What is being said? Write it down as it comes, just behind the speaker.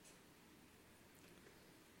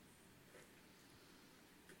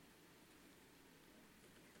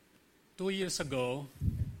2 years ago,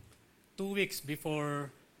 2 weeks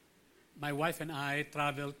before my wife and I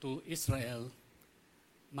traveled to Israel,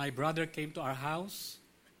 my brother came to our house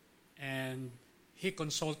and he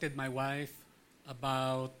consulted my wife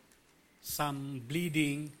about some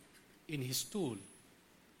bleeding in his stool.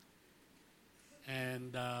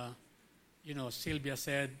 And, Sylvia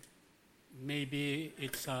said, maybe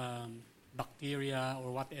it's bacteria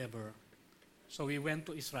or whatever. So we went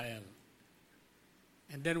to Israel.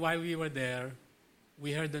 And then while we were there,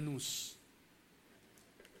 we heard the news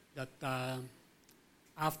that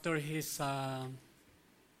after his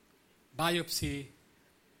biopsy,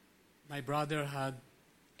 my brother had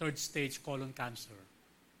third-stage colon cancer.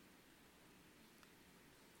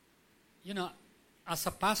 As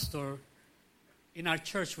a pastor, in our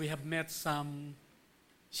church, we have met some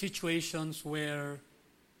situations where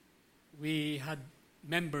we had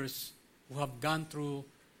members who have gone through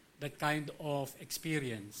that kind of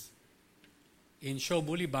experience. In Shaw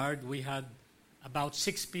Boulevard, we had about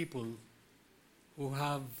 6 people who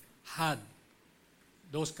have had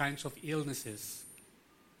those kinds of illnesses.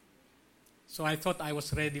 So I thought I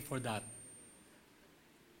was ready for that.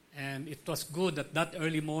 And it was good that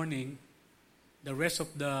early morning, the rest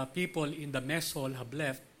of the people in the mess hall have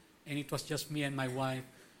left, and it was just me and my wife.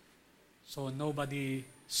 So nobody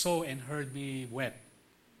saw and heard me weep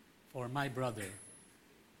for my brother.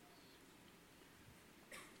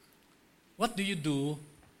 What do you do?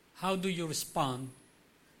 How do you respond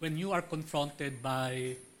when you are confronted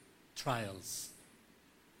by trials?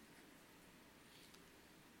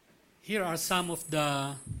 Here are some of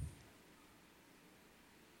the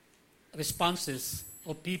responses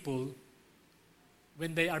of people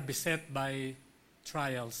when they are beset by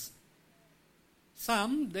trials.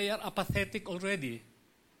 Some, they are apathetic already.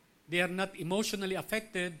 They are not emotionally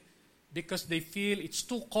affected because they feel it's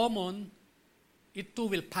too common, it too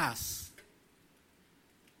will pass.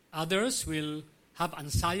 Others will have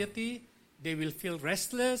anxiety, they will feel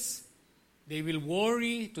restless, they will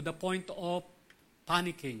worry to the point of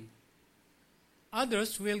panicking.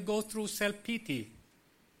 Others will go through self-pity.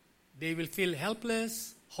 They will feel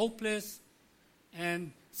helpless, hopeless,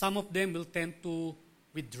 and some of them will tend to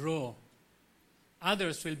withdraw.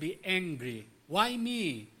 Others will be angry. Why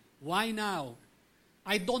me? Why now?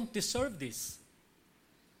 I don't deserve this.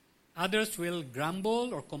 Others will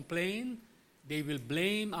grumble or complain. They will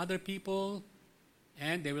blame other people,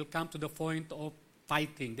 and they will come to the point of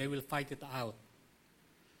fighting. They will fight it out.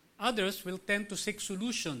 Others will tend to seek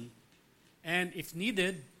solution, and if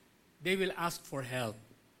needed, they will ask for help.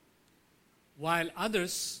 While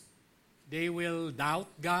others, they will doubt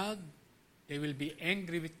God, they will be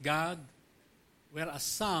angry with God, whereas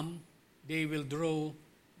some, they will draw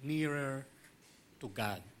nearer to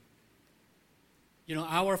God.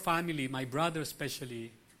 Our family, my brother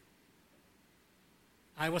especially,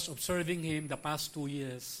 I was observing him the past 2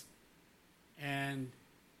 years, and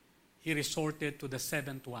he resorted to the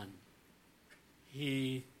 7th one.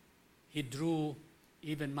 He drew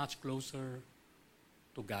even much closer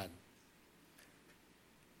to God.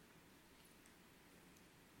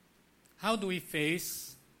 How do we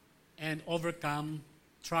face and overcome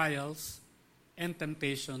trials and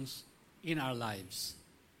temptations in our lives?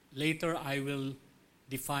 Later, I will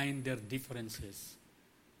define their differences.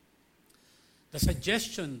 The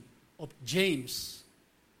suggestion of James,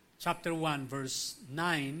 chapter 1, verse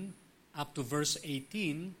 9 up to verse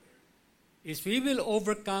 18, is we will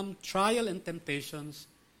overcome trial and temptations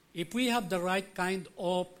if we have the right kind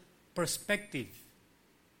of perspective.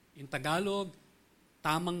 In Tagalog,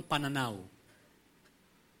 tamang pananaw.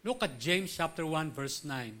 Look at James chapter 1, verse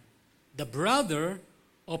 9. The brother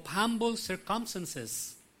of humble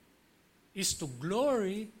circumstances is to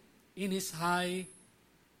glory in his high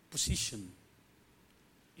position.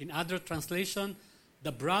 In other translation,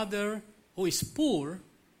 the brother who is poor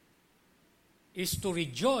is to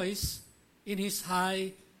rejoice in his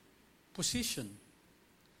high position.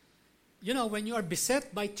 When you are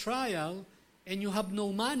beset by trial and you have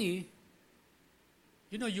no money,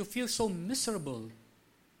 you feel so miserable.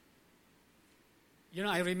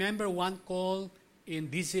 I remember one call in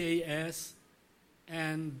DCAS,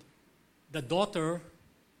 and the daughter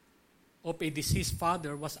of a deceased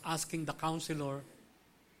father was asking the counselor,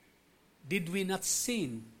 did we not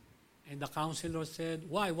sin? And the counselor said,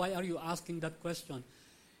 why? Why are you asking that question?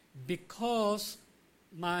 Because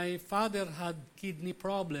my father had kidney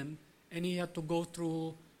problem and he had to go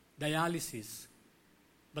through dialysis.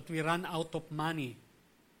 But we ran out of money.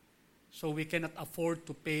 So we cannot afford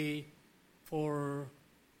to pay for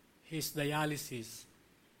his dialysis.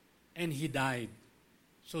 And he died.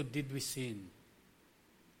 So did we sin?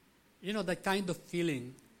 That kind of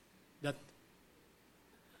feeling that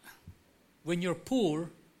when you're poor,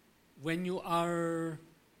 when you are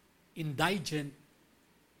indigent,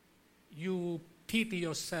 you pity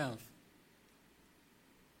yourself.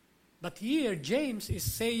 But here, James is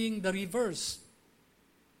saying the reverse.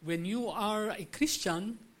 When you are a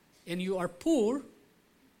Christian and you are poor,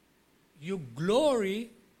 you glory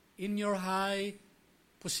in your high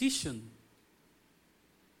position.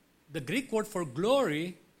 The Greek word for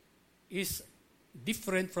glory is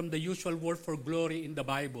different from the usual word for glory in the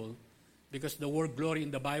Bible, because the word glory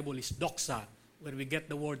in the Bible is doxa, where we get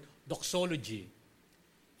the word doxology.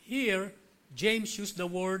 Here, James used the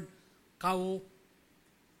word kaomai,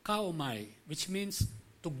 which means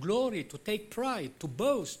to glory, to take pride, to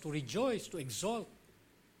boast, to rejoice, to exalt.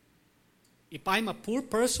 If I'm a poor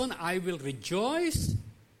person, I will rejoice,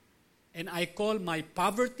 and I call my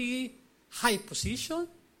poverty high position.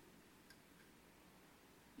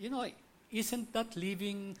 You know, isn't that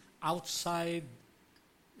living outside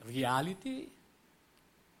reality?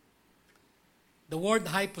 The word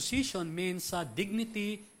high position means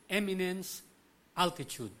dignity, eminence,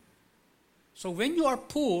 altitude. So when you are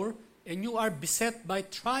poor and you are beset by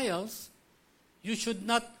trials, you should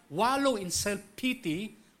not wallow in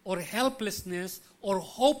self-pity or helplessness or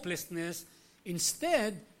hopelessness.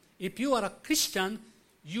 Instead, if you are a Christian,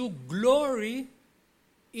 you glory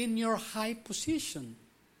in your high position.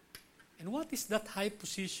 And what is that high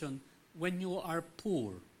position when you are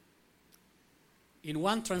poor? In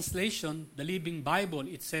one translation, the Living Bible,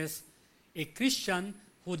 it says, a Christian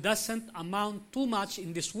who doesn't amount too much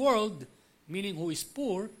in this world, meaning who is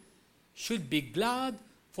poor, should be glad,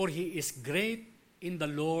 for he is great in the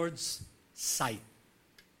Lord's sight.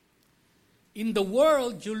 In the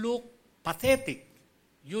world, you look pathetic,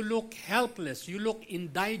 you look helpless, you look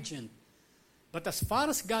indigent. But as far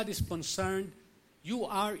as God is concerned, you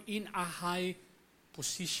are in a high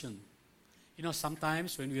position. You know,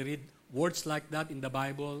 sometimes when we read words like that in the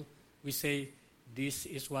Bible, we say, this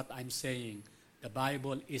is what I'm saying. The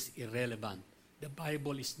Bible is irrelevant. The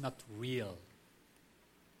Bible is not real.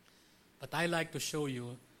 But I like to show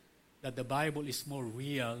you that the Bible is more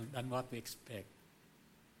real than what we expect.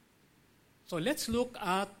 So let's look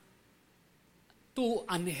at two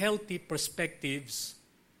unhealthy perspectives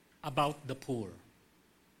about the poor.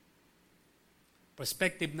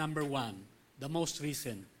 Perspective number one, the most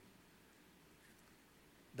recent.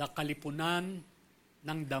 The kalipunan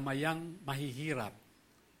ng damayang mahihirap.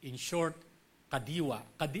 In short, kadiwa.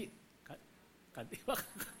 Kadiwa.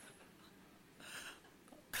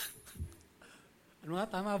 Ano nga,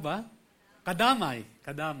 tama ba? Kadamay.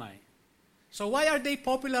 So why are they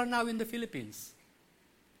popular now in the Philippines?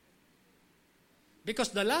 Because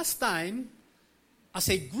the last time, as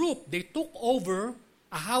a group, they took over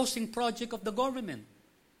a housing project of the government.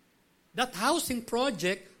 That housing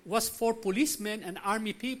project was for policemen and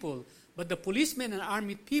army people. But the policemen and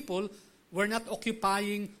army people were not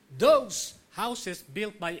occupying those houses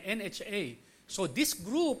built by NHA. So this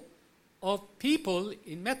group of people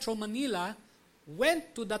in Metro Manila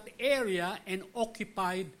went to that area and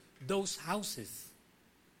occupied those houses.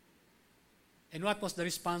 And what was the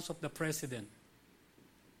response of the president?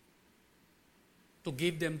 To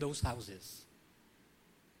give them those houses.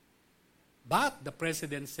 But the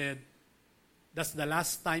president said, that's the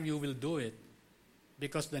last time you will do it,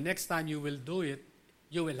 because the next time you will do it,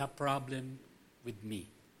 you will have problem with me.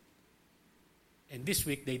 And this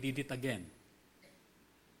week they did it again.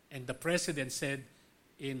 And the president said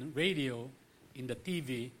in radio, in the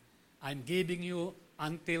TV, I'm giving you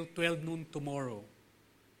until 12 noon tomorrow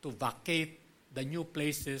to vacate the new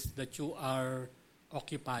places that you are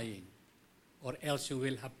occupying, or else you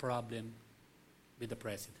will have problem with the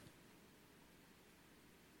president.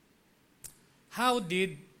 How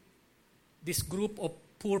did this group of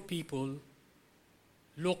poor people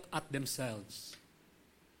look at themselves?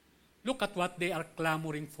 Look at what they are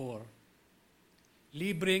clamoring for.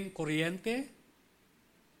 Libreng kuryente,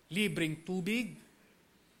 libreng tubig,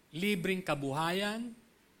 libreng kabuhayan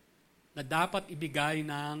na dapat ibigay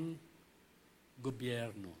ng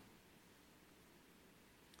gobyerno.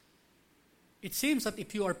 It seems that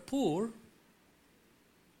if you are poor,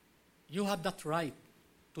 you have that right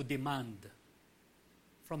to demand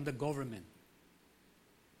from the government.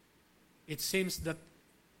 It seems that,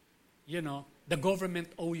 the government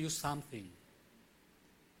owe you something.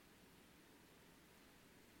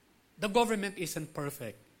 The government isn't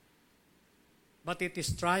perfect, but it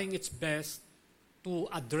is trying its best to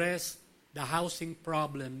address the housing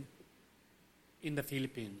problem in the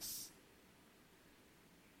Philippines.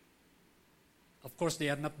 Of course, they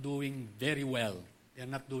are not doing very well.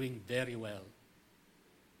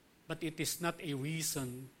 But it is not a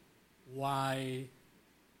reason why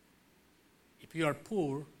if you are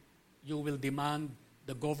poor, you will demand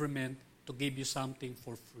the government to give you something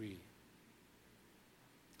for free.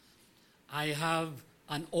 I have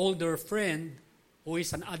an older friend who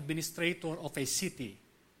is an administrator of a city.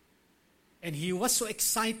 And he was so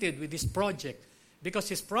excited with this project because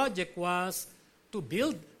his project was to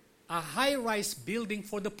build a high-rise building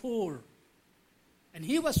for the poor. And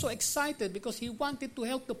he was so excited because he wanted to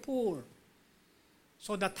help the poor.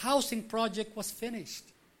 So that housing project was finished.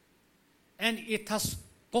 And it has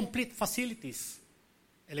complete facilities,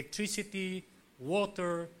 electricity,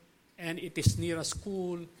 water, and it is near a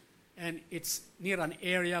school, and it's near an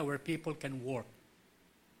area where people can work.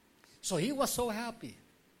 So he was so happy.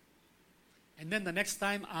 And then the next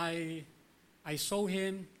time I saw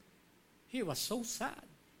him, he was so sad.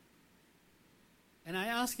 And I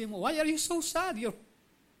asked him, why are you so sad? Your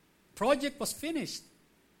project was finished.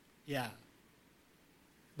 Yeah.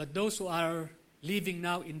 But those who are living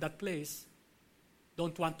now in that place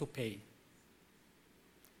don't want to pay.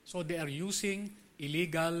 So they are using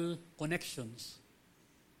illegal connections,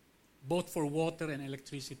 both for water and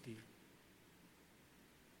electricity.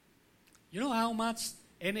 You know how much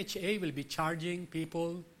NHA will be charging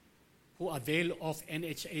people who avail of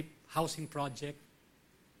NHA housing project?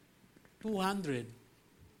 200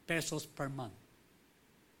 pesos per month.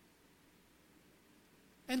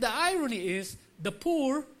 And the irony is, the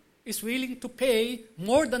poor is willing to pay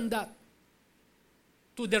more than that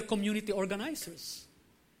to their community organizers.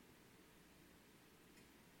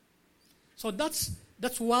 So that's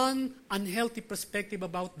one unhealthy perspective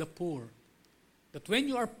about the poor. That when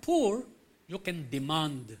you are poor, you can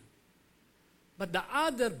demand. But the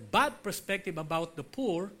other bad perspective about the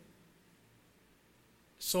poor,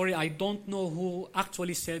 sorry, I don't know who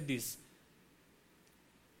actually said this,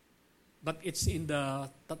 but it's in the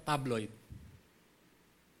tabloid.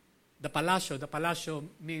 The Palacio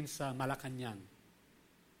means Malacanang.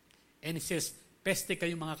 And it says, peste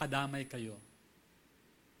kayo mga kadamay kayo.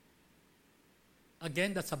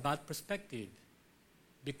 Again, that's a bad perspective.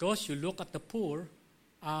 Because you look at the poor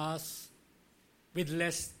as with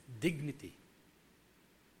less dignity.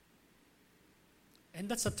 And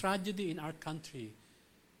that's a tragedy in our country.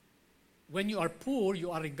 When you are poor, you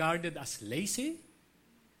are regarded as lazy,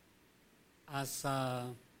 as a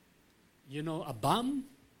bum.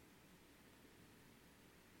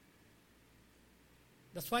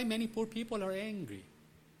 That's why many poor people are angry.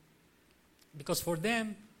 Because for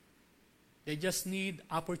them, they just need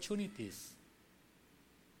opportunities.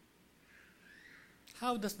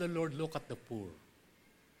 How does the Lord look at the poor?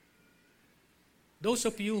 Those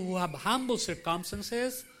of you who have humble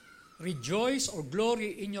circumstances, rejoice or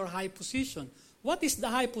glory in your high position. What is the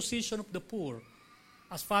high position of the poor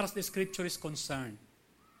as far as the scripture is concerned?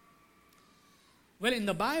 Well, in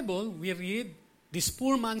the Bible, we read, this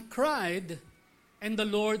poor man cried, and the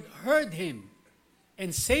Lord heard him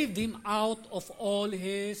and saved him out of all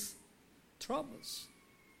his troubles.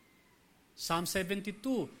 Psalm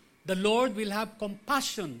 72, the Lord will have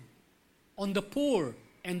compassion on the poor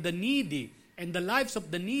and the needy, and the lives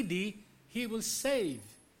of the needy He will save.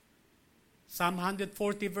 Psalm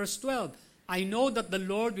 140 verse 12, I know that the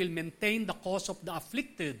Lord will maintain the cause of the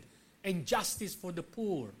afflicted and justice for the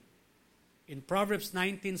poor. In Proverbs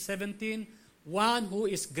 19:17, one who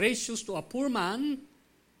is gracious to a poor man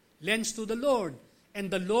lends to the Lord,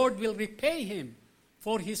 and the Lord will repay him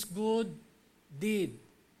for his good deed.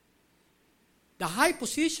 The high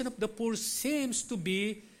position of the poor seems to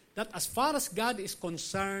be that as far as God is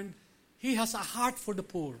concerned, He has a heart for the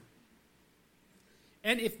poor.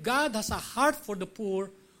 And if God has a heart for the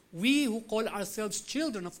poor, we who call ourselves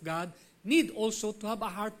children of God need also to have a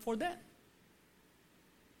heart for them.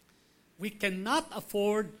 We cannot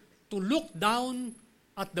afford to look down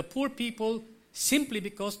at the poor people simply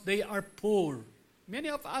because they are poor. Many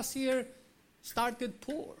of us here started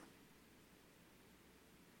poor.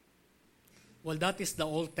 Well, that is the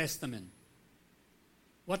Old Testament.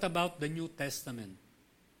 What about the New Testament?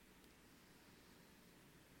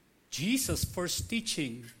 Jesus' first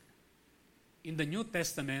teaching in the New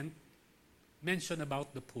Testament mentioned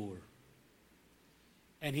about the poor.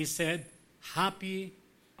 And He said, happy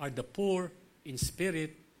are the poor in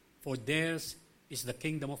spirit, for theirs is the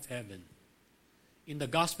kingdom of heaven. In the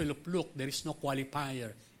Gospel of Luke, there is no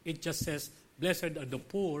qualifier. It just says, blessed are the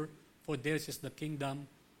poor, for theirs is the kingdom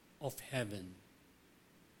of heaven.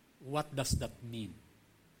 What does that mean?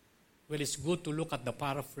 Well, it's good to look at the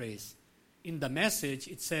paraphrase. In the Message,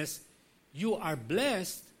 it says, you are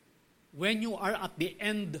blessed when you are at the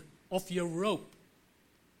end of your rope.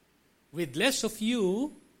 With less of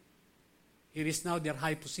you, here is now their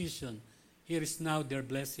high position. Here is now their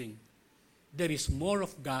blessing. There is more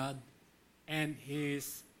of God and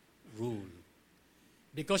His rule.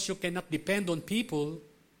 Because you cannot depend on people,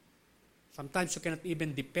 sometimes you cannot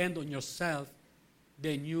even depend on yourself,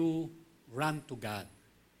 then you run to God.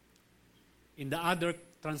 In the other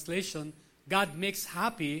translation, God makes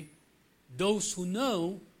happy those who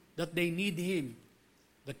know that they need Him.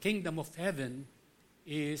 The kingdom of heaven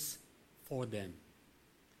is for them.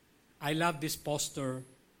 I love this poster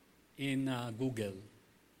in Google.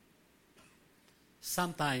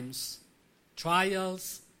 Sometimes,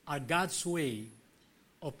 trials are God's way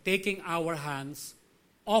of taking our hands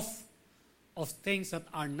off of things that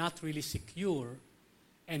are not really secure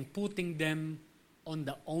and putting them on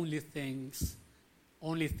the only thing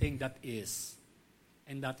that is,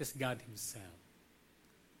 and that is God Himself.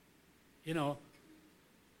 You know,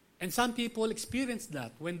 and some people experience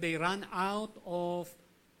that when they run out of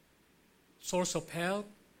source of help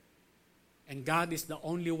and God is the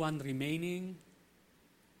only one remaining,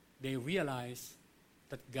 they realize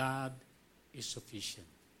that God is sufficient.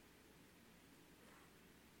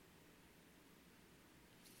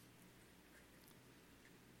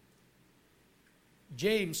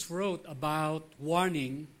 James wrote about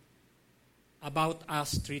warning about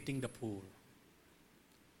us treating the poor.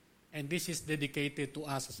 And this is dedicated to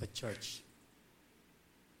us as a church.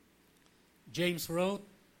 James wrote,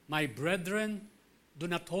 "My brethren, do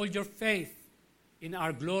not hold your faith in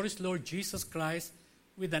our glorious Lord Jesus Christ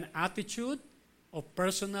with an attitude of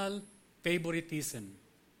personal favoritism."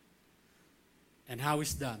 And how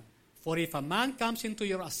is that? "For if a man comes into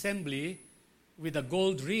your assembly with a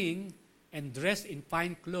gold ring and dressed in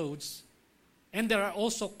fine clothes, and there are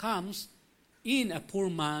also comes in a poor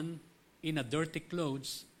man in a dirty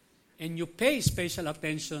clothes, and you pay special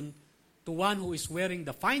attention to one who is wearing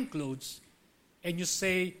the fine clothes, and you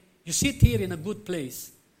say, 'You sit here in a good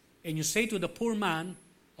place,' and you say to the poor man,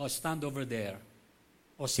 'Oh, stand over there,'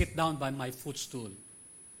 or 'Sit down by my footstool,'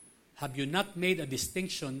 have you not made a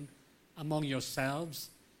distinction among yourselves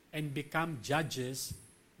and become judges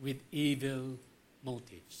with evil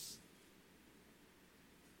motives?"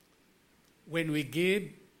 When we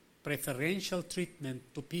give preferential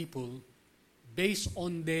treatment to people based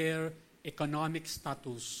on their economic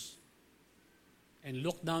status and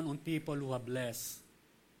look down on people who have less,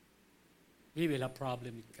 we will have a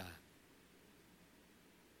problem with God.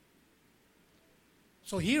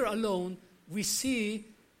 So here alone, we see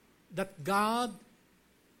that God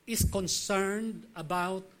is concerned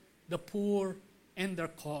about the poor and their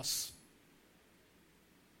cause.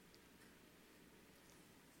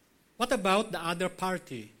 What about the other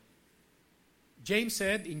party? James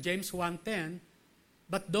said in James 1:10,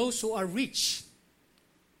 "But those who are rich,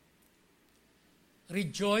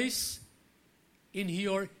 rejoice in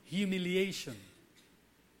your humiliation."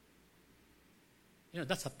 You know,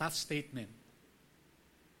 that's a tough statement.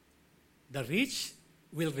 The rich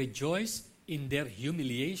will rejoice in their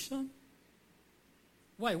humiliation?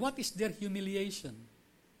 Why? What is their humiliation?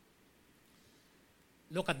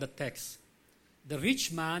 Look at the text. The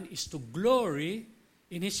rich man is to glory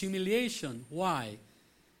in his humiliation. Why?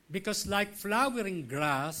 Because like flowering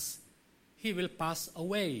grass, he will pass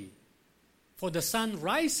away. For the sun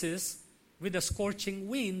rises with a scorching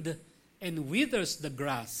wind and withers the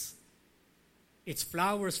grass. Its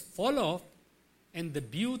flowers fall off, and the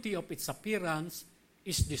beauty of its appearance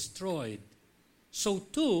is destroyed. So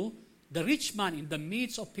too, the rich man in the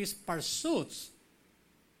midst of his pursuits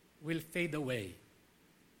will fade away.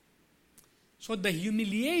 So the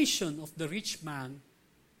humiliation of the rich man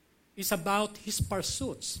is about his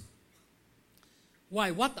pursuits.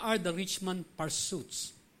 Why? What are the rich man's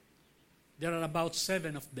pursuits? There are about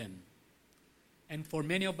 7 of them. And for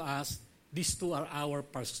many of us, these 2 are our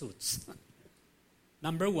pursuits.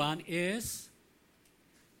 Number 1 is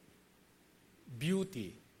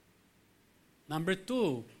beauty. Number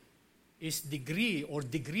 2 is degree or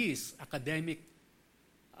degrees, academic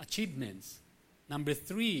achievements. Number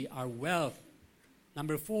 3 are wealth.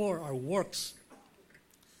 Number 4 are works.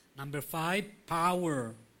 Number 5,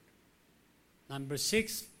 power. Number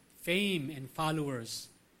 6, fame and followers.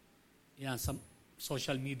 Yeah, some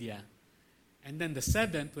social media. And then the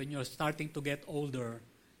 7th, when you're starting to get older,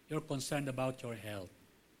 you're concerned about your health.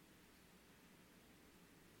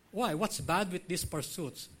 Why? What's bad with these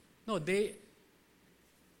pursuits? No,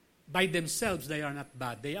 by themselves, they are not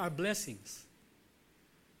bad. They are blessings.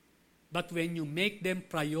 But when you make them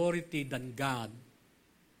priority than God,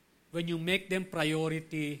 when you make them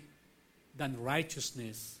priority than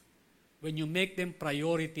righteousness, when you make them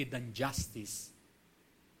priority than justice,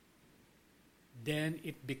 then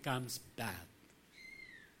it becomes bad.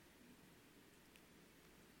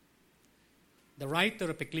 The writer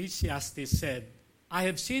of Ecclesiastes said, I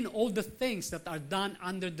have seen all the things that are done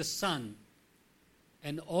under the sun,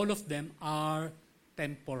 and all of them are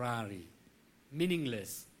temporary,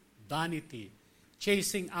 meaningless, vanity,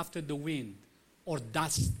 chasing after the wind, or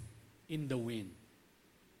dust in the wind.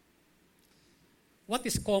 What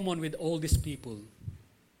is common with all these people?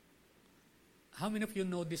 How many of you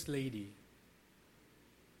know this lady?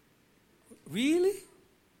 Really?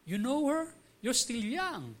 You know her? You're still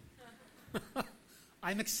young.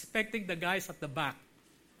 I'm expecting the guys at the back.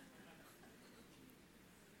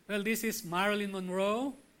 Well, this is Marilyn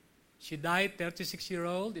Monroe. She died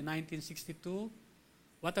 36-year-old in 1962.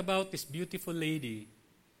 What about this beautiful lady?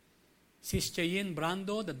 She's Cheyenne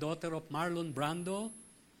Brando, the daughter of Marlon Brando.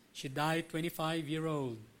 She died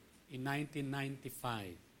 25-year-old in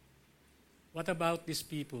 1995. What about these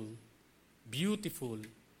people? Beautiful,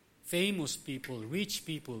 famous people, rich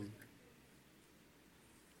people.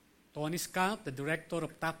 Tony Scott, the director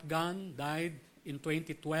of Top Gun, died in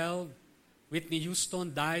 2012. Whitney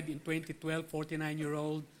Houston died in 2012,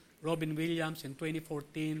 49-year-old. Robin Williams in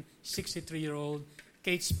 2014, 63-year-old.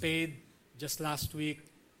 Kate Spade, just last week,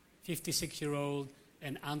 56-year-old.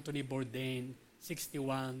 And Anthony Bourdain,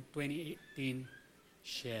 61, 2018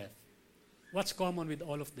 chef. What's common with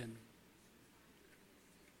all of them?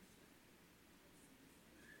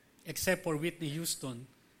 Except for Whitney Houston.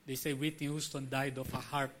 They say Whitney Houston died of a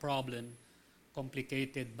heart problem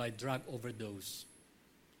complicated by drug overdose.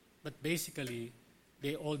 But basically,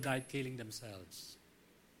 they all died killing themselves.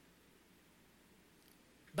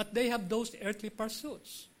 But they have those earthly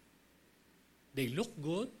pursuits. They look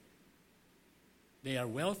good. They are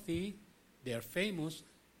wealthy. They are famous.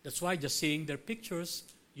 That's why just seeing their pictures,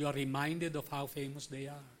 you are reminded of how famous they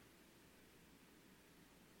are.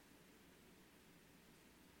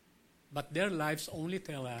 But their lives only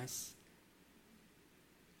tell us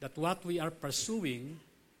that what we are pursuing,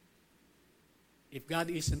 if God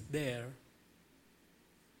isn't there,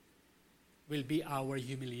 will be our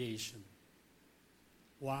humiliation.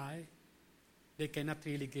 Why? They cannot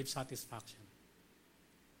really give satisfaction.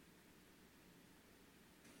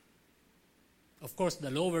 Of course,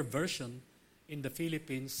 the lower version in the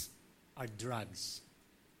Philippines are drugs,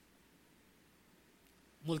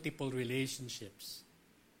 multiple relationships,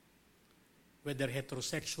 whether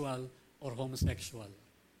heterosexual or homosexual.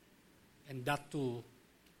 And that too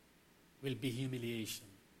will be humiliation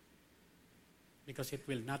because it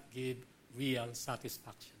will not give real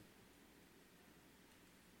satisfaction.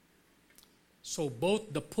 So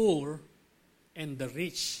both the poor and the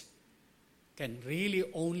rich can really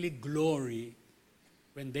only glory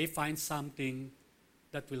when they find something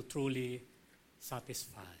that will truly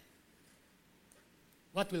satisfy.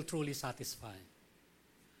 What will truly satisfy?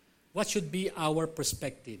 What should be our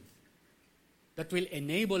perspective that will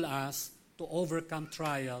enable us to overcome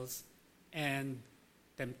trials and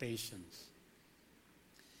temptations?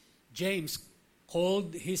 James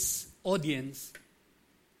called his audience,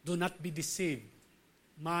 "Do not be deceived,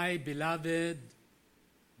 my beloved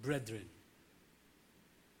brethren."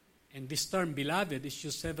 And this term beloved is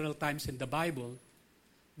used several times in the Bible,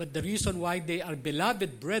 but the reason why they are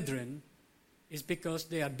beloved brethren is because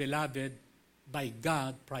they are beloved by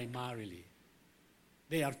God primarily.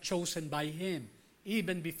 They are chosen by Him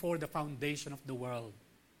even before the foundation of the world.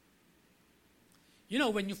 You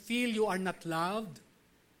know, when you feel you are not loved,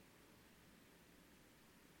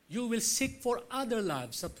 you will seek for other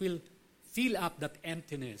loves that will fill up that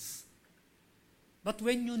emptiness. But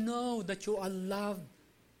when you know that you are loved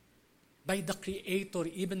by the Creator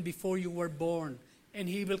even before you were born, and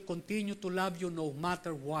He will continue to love you no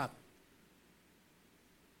matter what,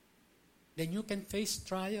 then you can face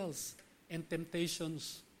trials and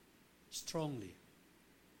temptations strongly.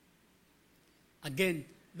 Again,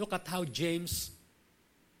 look at how James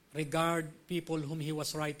regard people whom he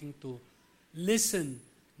was writing to. "Listen,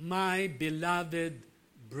 my beloved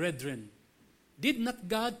brethren, did not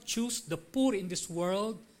God choose the poor in this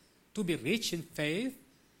world to be rich in faith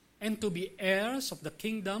and to be heirs of the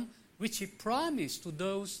kingdom which He promised to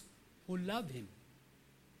those who love Him?"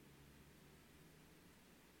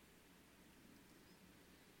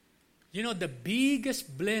 You know, the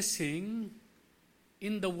biggest blessing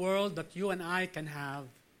in the world that you and I can have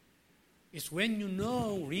is when you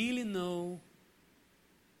know, really know,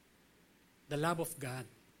 the love of God.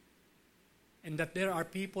 And that there are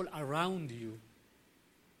people around you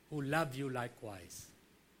who love you likewise.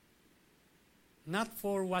 Not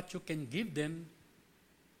for what you can give them,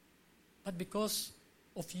 but because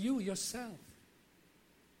of you yourself.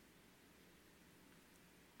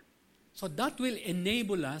 So that will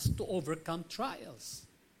enable us to overcome trials.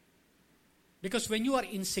 Because when you are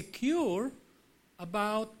insecure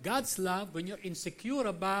about God's love, when you're insecure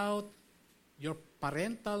about your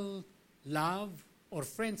parental love or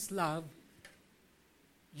friend's love,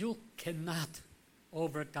 you cannot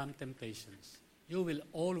overcome temptations. You will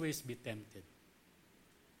always be tempted.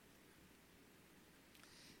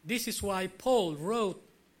 This is why Paul wrote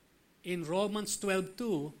in Romans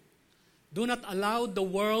 12:2, do not allow the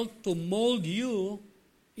world to mold you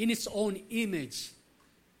in its own image.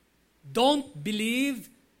 Don't believe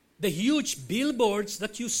the huge billboards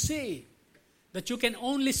that you see, that you can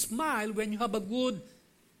only smile when you have a good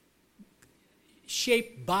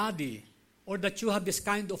shaped body, or that you have this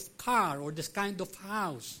kind of car or this kind of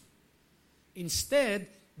house. Instead,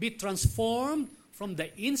 be transformed from the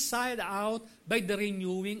inside out by the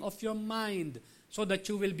renewing of your mind, so that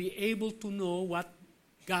you will be able to know what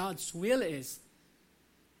God's will is.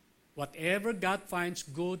 Whatever God finds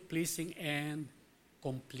good, pleasing, and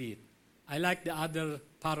complete. I like the other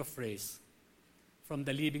paraphrase from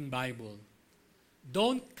the Living Bible.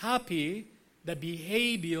 Don't copy the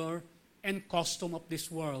behavior and costume of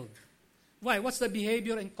this world. Why? What's the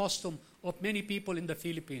behavior and costume of many people in the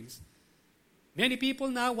Philippines? Many people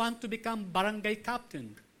now want to become barangay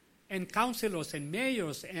captain and councilors and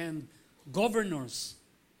mayors and governors,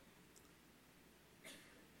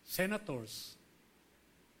 senators.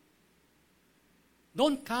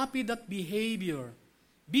 Don't copy that behavior.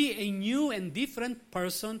 Be a new and different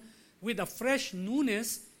person with a fresh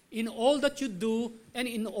newness in all that you do and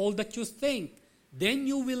in all that you think. Then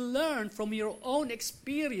you will learn from your own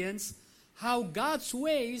experience how God's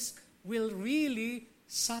ways will really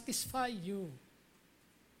satisfy you.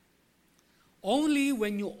 Only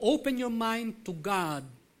when you open your mind to God,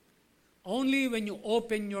 only when you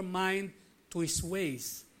open your mind to His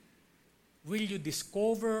ways, will you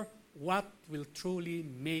discover what will truly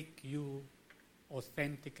make you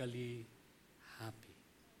authentically happy.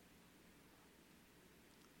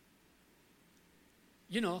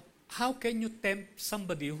 You know, how can you tempt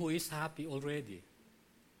somebody who is happy already?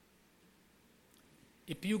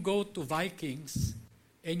 If you go to Vikings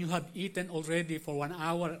and you have eaten already for 1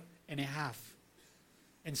 hour and a half,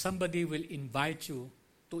 and somebody will invite you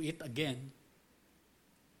to eat again,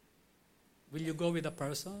 will you go with the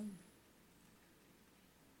person?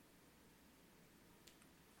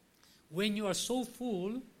 When you are so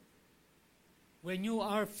full, when you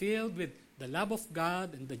are filled with the love of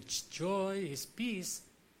God and the joy, His peace,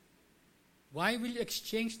 why will you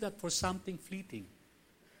exchange that for something fleeting?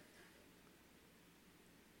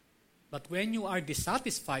 But when you are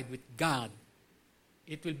dissatisfied with God,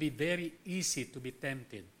 it will be very easy to be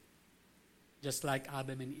tempted. Just like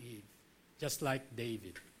Adam and Eve, just like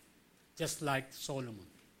David, just like Solomon.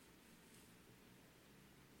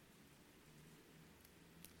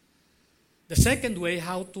 The second way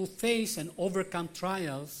how to face and overcome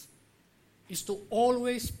trials is to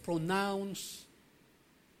always pronounce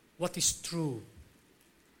what is true.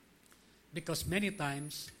 Because many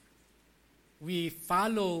times, we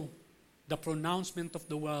follow the pronouncement of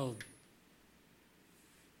the world.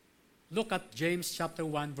 Look at James chapter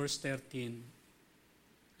 1, verse 13.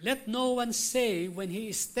 Let no one say when he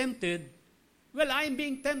is tempted, well, I am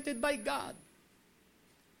being tempted by God.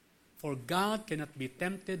 For God cannot be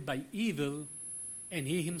tempted by evil, and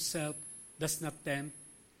He Himself does not tempt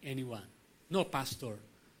anyone. No, Pastor.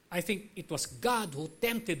 I think it was God who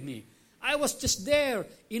tempted me. I was just there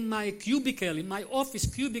in my cubicle, in my office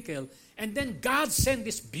cubicle, and then God sent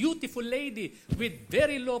this beautiful lady with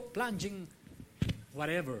very low plunging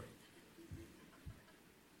whatever.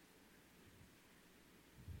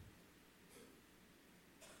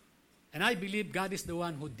 And I believe God is the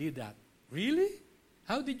one who did that. Really?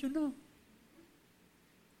 How did you know?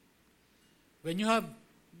 When you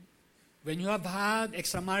have had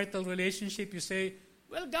extramarital relationship, you say,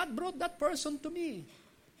 well, God brought that person to me.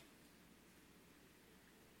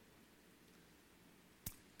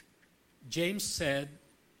 James said,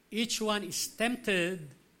 each one is tempted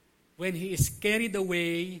when he is carried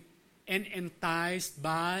away and enticed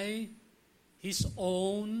by his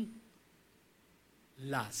own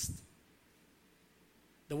lust.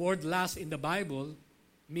 The word lust in the Bible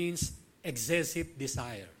means excessive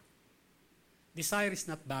desire. Desire is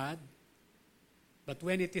not bad, but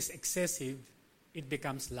when it is excessive, it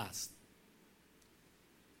becomes lust.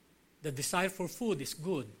 The desire for food is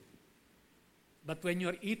good, but when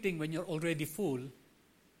you're eating, when you're already full,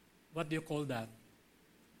 what do you call that?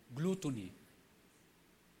 Gluttony.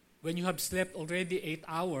 When you have slept already 8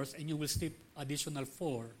 hours and you will sleep additional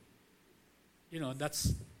 4,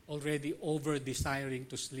 that's already over-desiring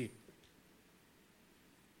to sleep.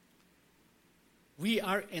 We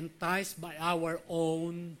are enticed by our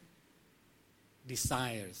own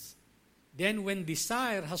desires. Then when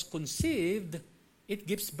desire has conceived, it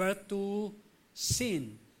gives birth to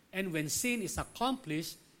sin. And when sin is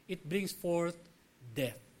accomplished, it brings forth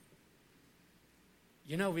death.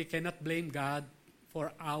 You know, we cannot blame God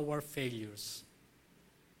for our failures.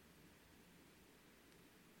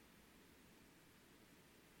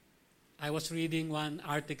 I was reading one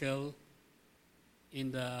article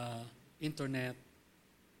in the internet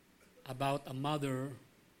about a mother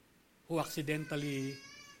who accidentally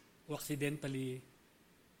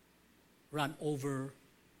ran over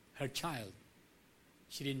her child.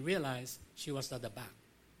 She didn't realize she was at the back,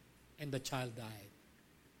 and the child died.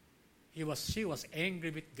 She was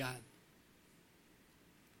angry with God.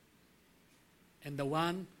 And the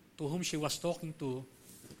one to whom she was talking to,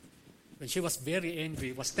 when she was very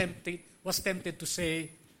angry, was tempted to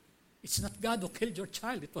say, "It's not God who killed your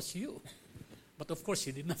child, it was you." But of course,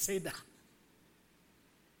 she did not say that.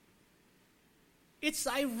 It's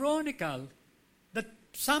ironical that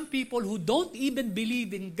some people who don't even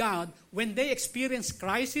believe in God, when they experience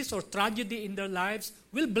crisis or tragedy in their lives,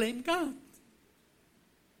 will blame God.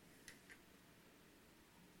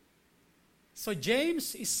 So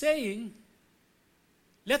James is saying,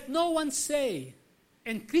 let no one say,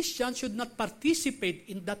 and Christians should not participate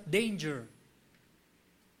in that danger,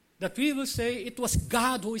 that we will say it was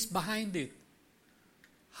God who is behind it.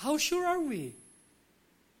 How sure are we?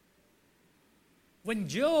 When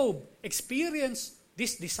Job experienced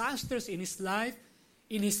these disasters in his life,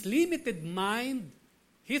 in his limited mind,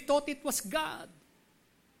 he thought it was God.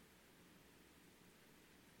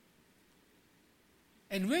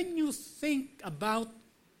 And when you think about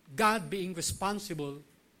God being responsible,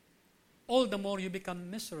 all the more you become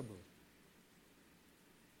miserable.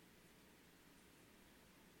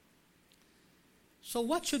 So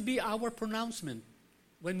what should be our pronouncement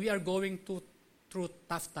when we are going through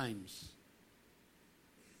tough times?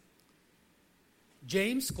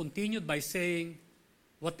 James continued by saying,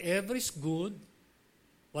 whatever is good,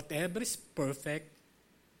 whatever is perfect,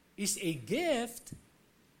 is a gift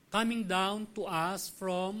coming down to us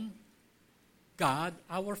from God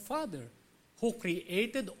our Father, who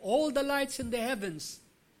created all the lights in the heavens.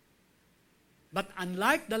 But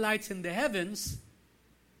unlike the lights in the heavens,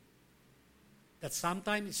 that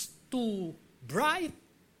sometimes is too bright,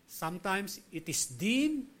 sometimes it is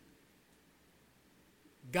dim,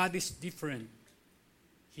 God is different.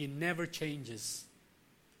 He never changes.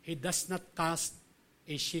 He does not cast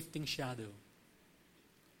a shifting shadow.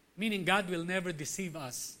 Meaning God will never deceive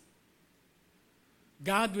us.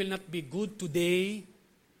 God will not be good today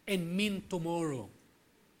and mean tomorrow.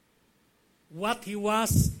 What He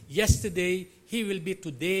was yesterday, He will be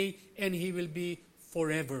today, and He will be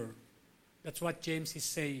forever. That's what James is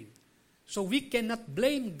saying. So we cannot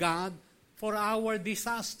blame God for our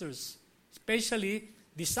disasters, especially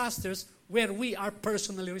disasters where we are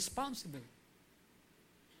personally responsible.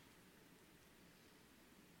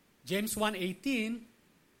 James 1:18,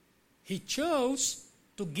 He chose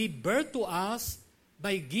to give birth to us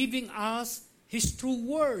by giving us His true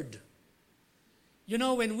word. You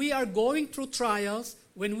know, when we are going through trials,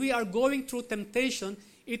 when we are going through temptation,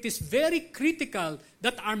 it is very critical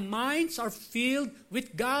that our minds are filled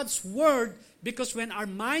with God's word, because when our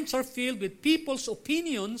minds are filled with people's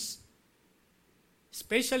opinions,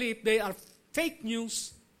 especially if they are fake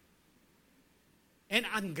news and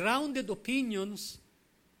ungrounded opinions,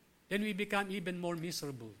 then we become even more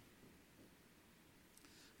miserable.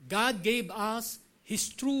 God gave us His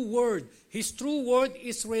true word. His true word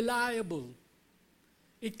is reliable.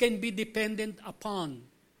 It can be dependent upon.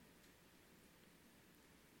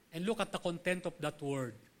 And look at the content of that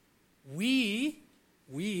word. We,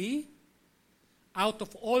 out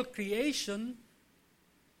of all creation,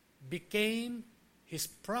 became His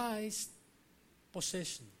prized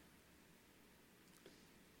possession.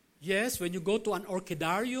 Yes, when you go to an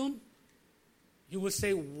orchidarium, you will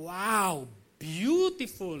say, wow,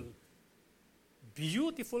 beautiful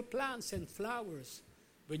plants and flowers.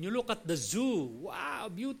 When you look at the zoo, wow,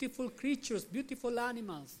 beautiful creatures, beautiful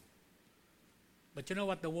animals. But you know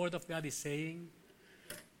what the Word of God is saying?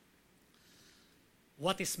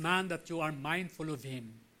 What is man that you are mindful of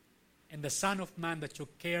him, and the Son of Man that you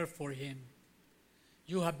care for him?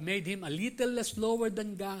 You have made him a little less lower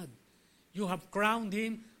than God. You have crowned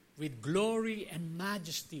him with glory and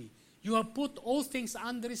majesty. You have put all things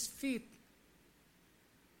under his feet.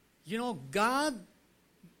 You know, God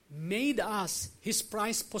made us His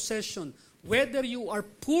prized possession. Whether you are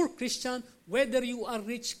poor Christian, whether you are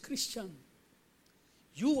rich Christian,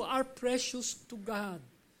 you are precious to God.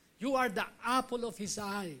 You are the apple of His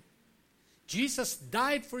eye. Jesus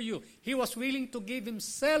died for you. He was willing to give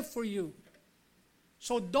Himself for you.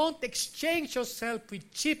 So don't exchange yourself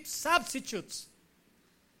with cheap substitutes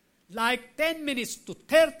like 10 minutes to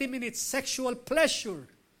 30 minutes sexual pleasure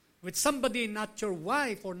with somebody not your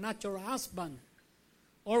wife or not your husband,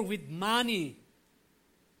 or with money,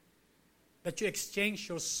 that you exchange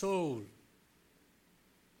your soul.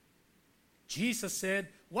 Jesus said,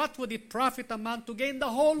 what would it profit a man to gain the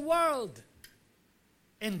whole world?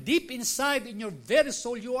 And deep inside in your very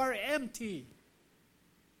soul, you are empty.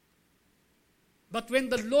 But when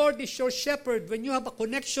the Lord is your shepherd, when you have a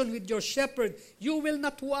connection with your shepherd, you will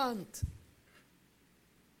not want.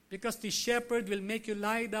 Because the shepherd will make you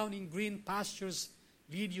lie down in green pastures,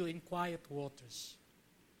 lead you in quiet waters.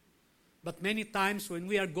 But many times when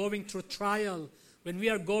we are going through trial, when we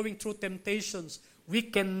are going through temptations, we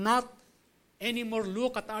cannot anymore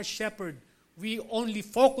look at our shepherd. We only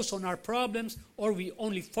focus on our problems, or we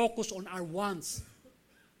only focus on our wants.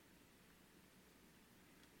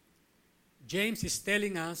 James is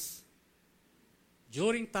telling us,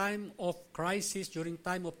 during time of crisis, during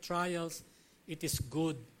time of trials, it is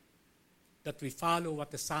good that we follow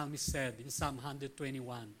what the psalmist said in Psalm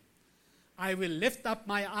 121. I will lift up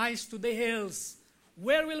my eyes to the hills.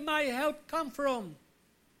 Where will my help come from?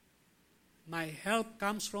 My help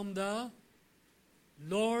comes from the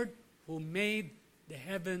Lord who made the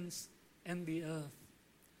heavens and the earth.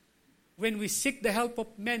 When we seek the help of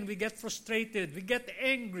men, we get frustrated, we get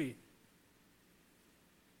angry.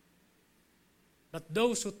 But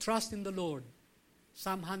those who trust in the Lord,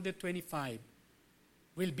 Psalm 125,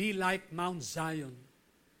 will be like Mount Zion.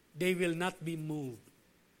 They will not be moved.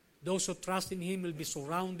 Those who trust in Him will be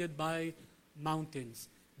surrounded by mountains.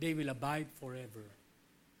 They will abide forever.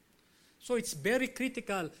 So it's very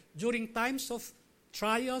critical during times of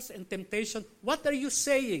trials and temptation. What are you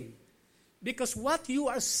saying? Because what you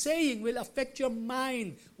are saying will affect your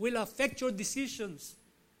mind, will affect your decisions.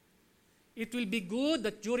 It will be good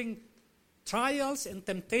that during trials and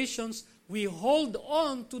temptations, we hold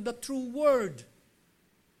on to the true word.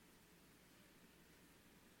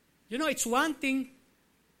 You know, it's one thing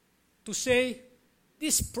to say,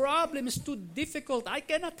 this problem is too difficult. I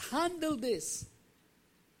cannot handle this.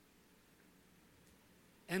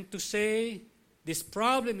 And to say, this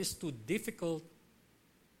problem is too difficult.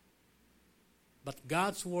 But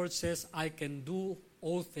God's word says, I can do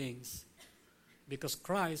all things because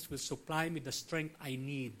Christ will supply me the strength I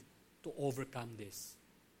need to overcome this.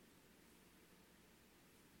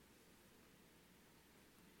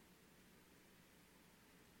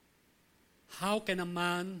 How can a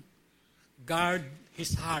man guard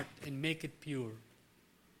his heart and make it pure?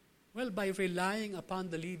 Well, by relying upon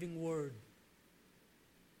the living word.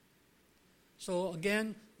 So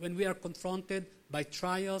again, when we are confronted by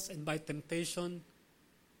trials and by temptation,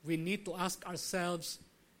 we need to ask ourselves,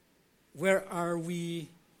 where are we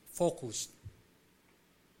focused?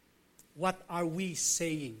 What are we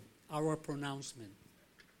saying, our pronouncement?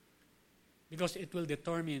 Because it will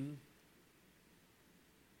determine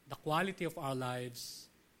the quality of our lives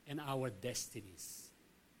and our destinies.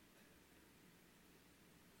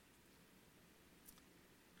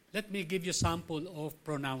 Let me give you a sample of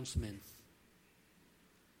pronouncements.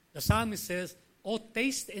 The psalmist says, "Oh,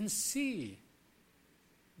 taste and see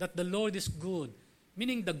that the Lord is good."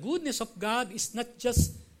 Meaning the goodness of God is not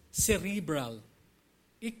just cerebral.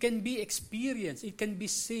 It can be experienced. It can be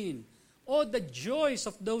seen. Oh, the joys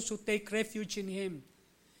of those who take refuge in Him.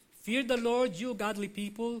 Fear the Lord, you godly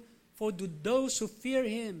people, for to those who fear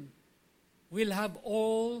Him will have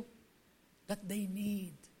all that they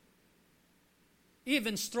need.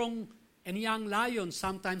 Even strong and young lions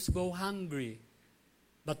sometimes go hungry.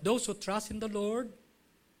 But those who trust in the Lord,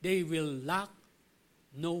 they will lack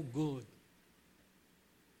no good.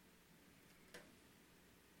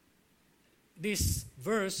 This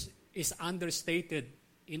verse is understated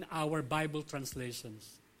in our Bible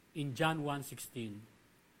translations in John 1:16.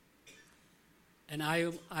 And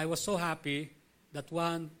I was so happy that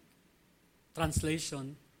one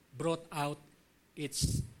translation brought out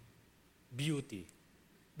its beauty.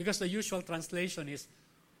 Because the usual translation is,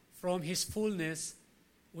 "From His fullness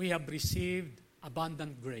we have received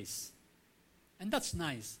abundant grace." And that's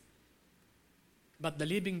nice. But the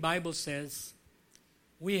Living Bible says,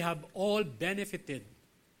 "We have all benefited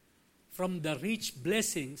from the rich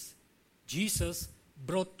blessings Jesus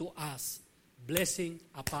brought to us, blessing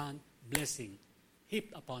upon blessing,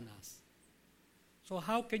 heaped upon us." So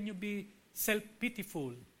how can you be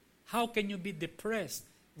self-pitiful? How can you be depressed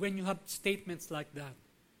when you have statements like that?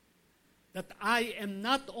 That I am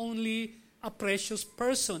not only a precious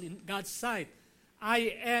person in God's sight, I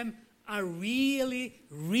am a really,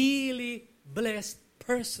 really blessed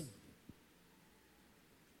person.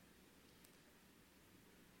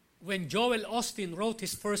 When Joel Austin wrote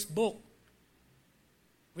his first book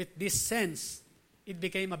with this sense, it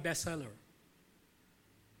became a bestseller.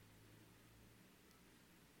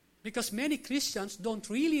 Because many Christians don't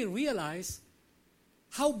really realize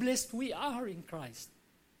how blessed we are in Christ.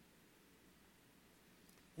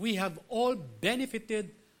 We have all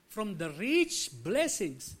benefited from the rich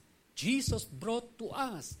blessings Jesus brought to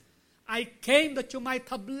us. I came that you might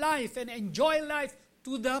have life and enjoy life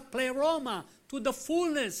to the pleroma, to the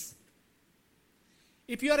fullness.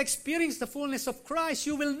 If you are experiencing the fullness of Christ,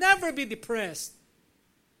 you will never be depressed.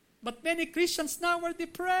 But many Christians now are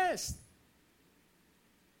depressed,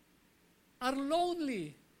 are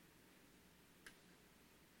lonely.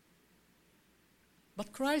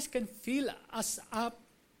 But Christ can fill us up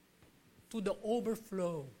to the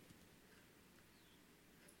overflow.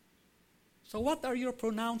 So what are your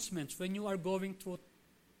pronouncements when you are going through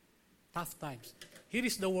tough times? Here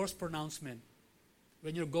is the worst pronouncement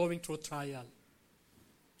when you're going through trial.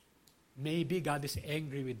 Maybe God is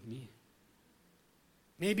angry with me.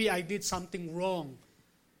 Maybe I did something wrong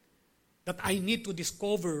that I need to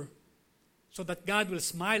discover so that God will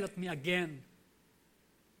smile at me again.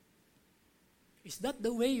 Is that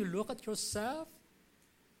the way you look at yourself?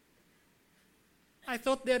 I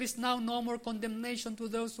thought there is now no more condemnation to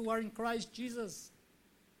those who are in Christ Jesus.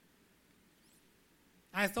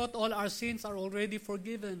 I thought all our sins are already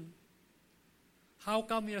forgiven. How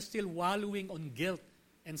come we are still wallowing on guilt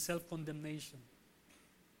and self-condemnation?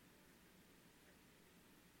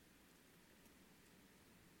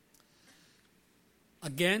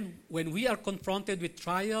 Again, when we are confronted with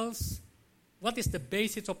trials, what is the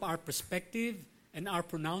basis of our perspective and our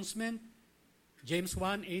pronouncement? James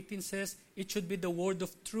 1:18 says, it should be the word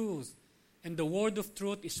of truth. And the word of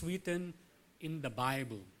truth is written in the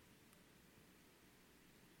Bible.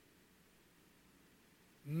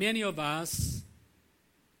 Many of us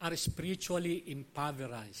are spiritually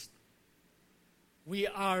impoverished. We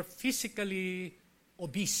are physically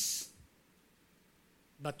obese,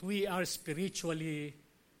 but we are spiritually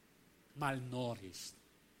malnourished.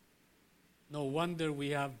 No wonder we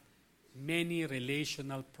have many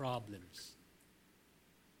relational problems.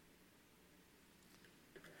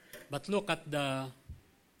 But look at the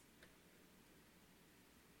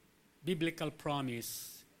biblical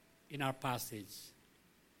promise in our passage.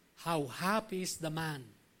 How happy is the man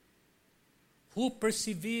who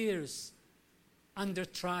perseveres under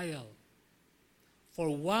trial. For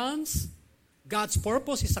once God's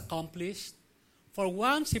purpose is accomplished, for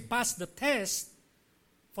once he passed the test,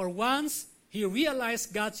 for once he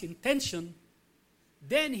realized God's intention,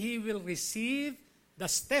 then he will receive the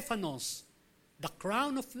Stephanos, the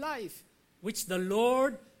crown of life, which the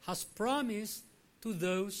Lord has promised to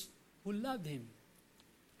those who love him.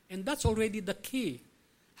 And that's already the key.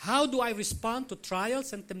 How do I respond to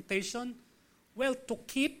trials and temptation? Well,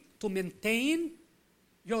 to maintain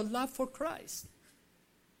your love for Christ.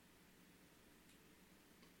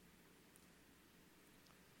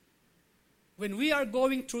 When we are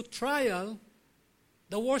going through trial,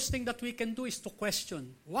 the worst thing that we can do is to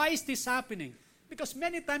question, why is this happening? Because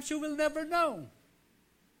many times you will never know.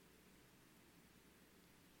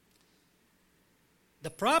 The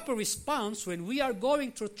proper response when we are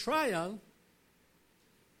going through trial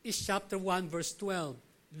is chapter 1, verse 12.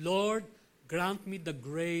 Lord, grant me the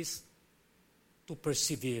grace to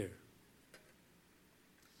persevere.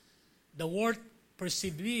 The word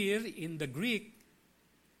persevere in the Greek,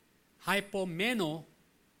 hypomeno,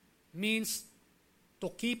 means to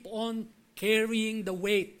keep on carrying the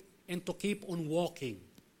weight and to keep on walking.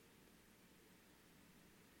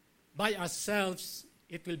 By ourselves,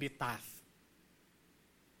 it will be tough.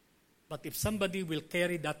 But if somebody will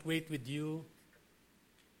carry that weight with you,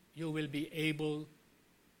 you will be able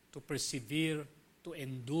to persevere, to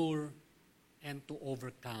endure, and to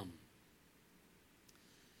overcome.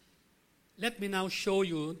 Let me now show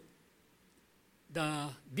you the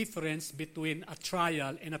difference between a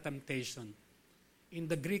trial and a temptation. In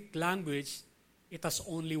the Greek language, it has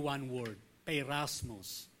only one word,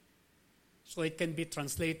 peirasmos. So it can be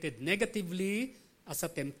translated negatively as a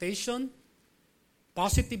temptation,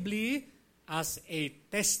 positively as a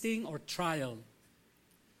testing or trial.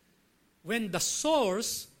 When the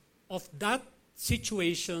source of that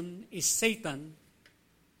situation is Satan,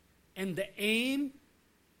 and the aim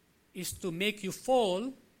is to make you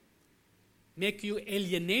fall, make you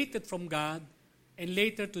alienated from God, and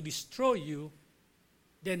later to destroy you,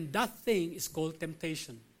 then that thing is called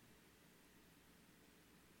temptation.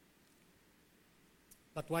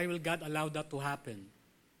 But why will God allow that to happen?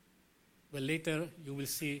 Well, later you will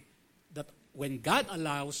see that when God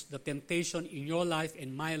allows the temptation in your life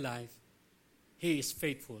and my life, He is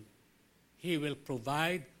faithful. He will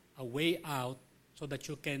provide a way out so that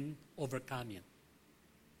you can overcome it.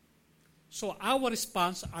 So our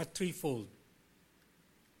response are threefold.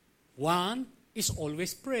 One is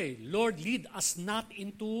always pray. Lord, lead us not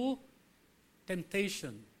into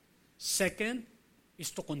temptation. Second is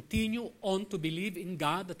to continue on to believe in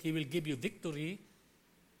God that He will give you victory.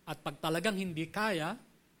 At pag talagang hindi kaya,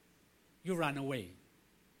 you run away.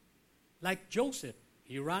 Like Joseph,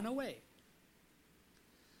 he ran away.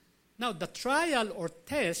 Now, the trial or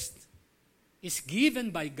test is given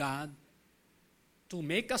by God to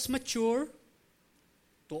make us mature,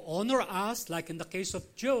 to honor us, like in the case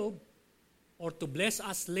of Job, or to bless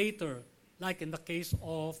us later, like in the case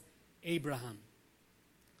of Abraham.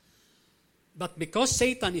 But because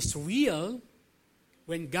Satan is real,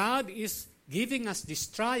 when God is giving us this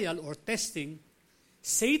trial or testing,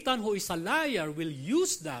 Satan, who is a liar, will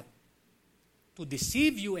use that to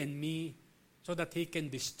deceive you and me so that he can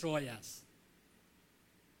destroy us.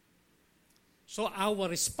 So our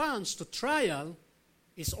response to trial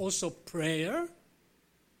is also prayer,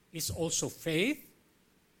 is also faith,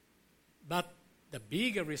 but the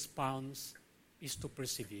bigger response is to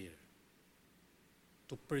persevere.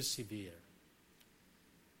 To persevere.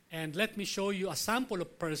 And let me show you a sample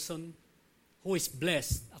of person who is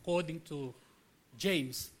blessed according to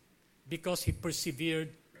James because he persevered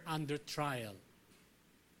under trial.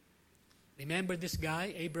 Remember this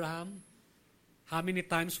guy, Abraham? How many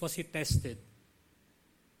times was he tested?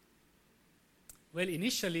 Well,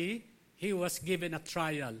 initially, he was given a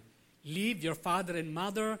trial. Leave your father and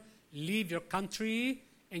mother, leave your country,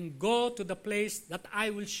 and go to the place that I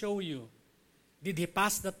will show you. Did he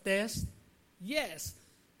pass the test? Yes.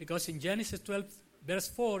 Because in Genesis 12, verse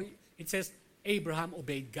 4, it says, Abraham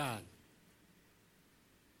obeyed God.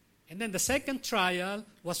 And then the second trial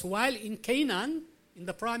was while in Canaan, in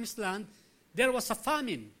the promised land, there was a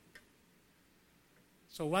famine.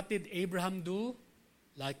 So what did Abraham do?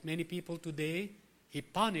 Like many people today, he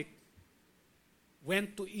panicked,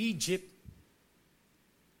 went to Egypt,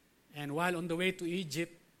 and while on the way to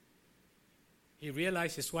Egypt, he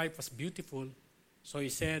realized his wife was beautiful. So he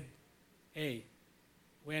said, hey,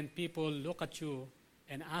 when people look at you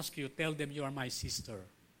and ask you, tell them you are my sister,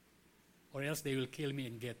 or else they will kill me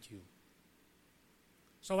and get you.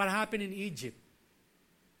 So what happened in Egypt?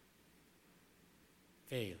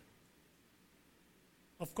 Fail.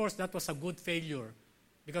 Of course, that was a good failure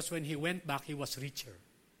because when he went back, he was richer.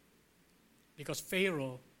 Because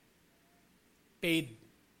Pharaoh paid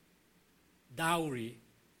dowry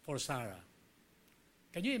for Sarah.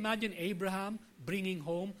 Can you imagine Abraham bringing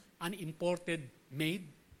home an imported maid?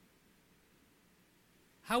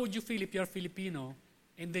 How would you feel if you're Filipino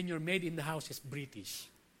and then your maid in the house is British?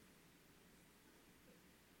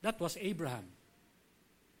 That was Abraham.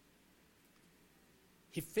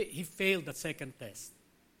 He failed that second test.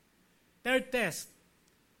 Third test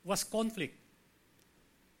was conflict.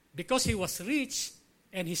 Because he was rich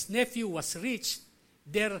and his nephew was rich,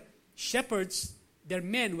 their shepherds, their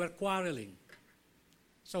men were quarreling.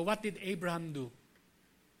 So what did Abraham do?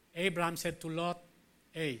 Abraham said to Lot,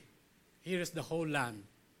 hey, here is the whole land.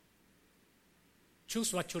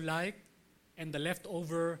 Choose what you like, and the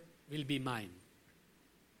leftover will be mine.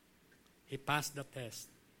 He passed the test.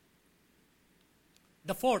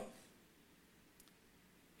 The fourth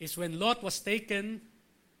is when Lot was taken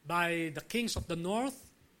by the kings of the north.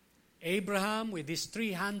 Abraham, with his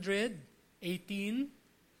 318,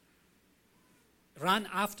 ran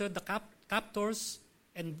after the captors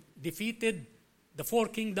and defeated the four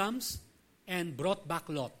kingdoms and brought back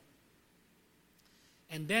Lot.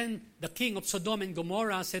 And then the king of Sodom and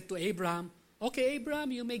Gomorrah said to Abraham, okay,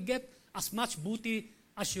 Abraham, you may get as much booty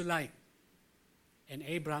as you like. And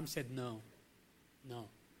Abraham said, no.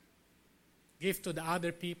 Give to the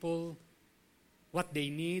other people what they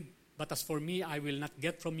need, but as for me, I will not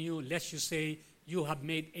get from you, lest you say, you have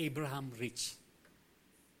made Abraham rich.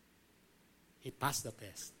 He passed the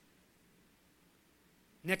test.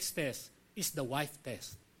 Next test is the wife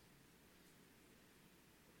test.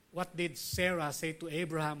 What did Sarah say to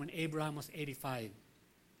Abraham when Abraham was 85?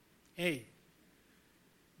 Hey,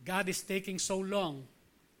 God is taking so long.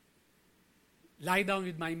 Lie down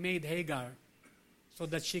with my maid Hagar so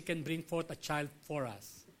that she can bring forth a child for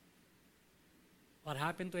us. What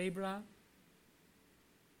happened to Abraham?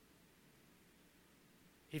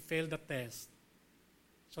 He failed the test.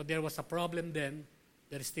 So there was a problem then.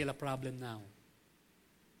 There is still a problem now.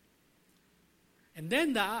 And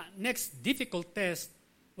then the next difficult test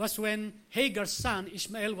was when Hagar's son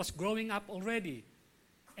Ishmael was growing up already.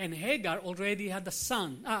 And Hagar already had a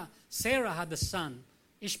son. Sarah had a son,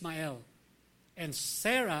 Ishmael. And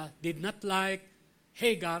Sarah did not like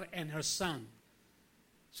Hagar and her son.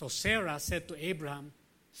 So Sarah said to Abraham,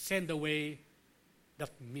 send away that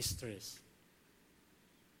mistress.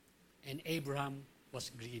 And Abraham was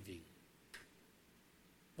grieving.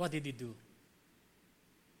 What did he do?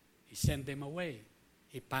 He sent them away.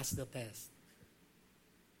 He passed the test.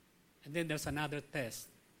 And then there's another test.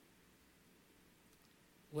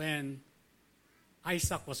 When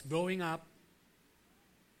Isaac was growing up,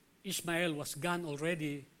 Ishmael was gone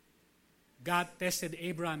already. God tested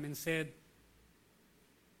Abraham and said,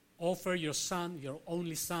 offer your son, your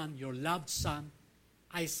only son, your loved son,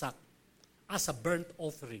 Isaac, as a burnt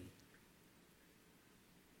offering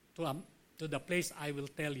to the place I will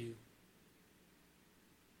tell you.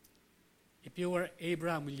 If you were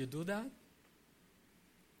Abraham, will you do that?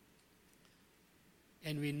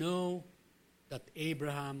 And we know that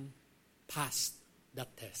Abraham passed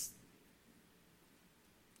that test.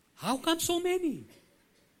 How come so many?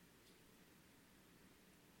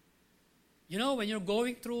 You know, when you're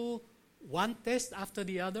going through one test after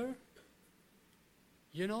the other,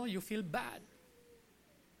 you feel bad.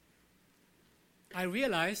 I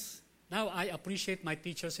realize, now I appreciate my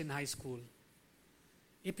teachers in high school.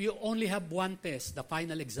 If you only have one test, the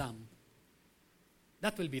final exam,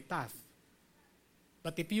 that will be tough.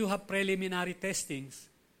 But if you have preliminary testings,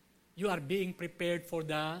 you are being prepared for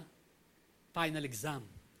the final exam.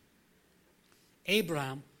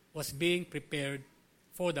 Abraham was being prepared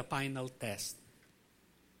for the final test.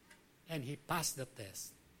 And he passed the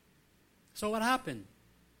test. So what happened?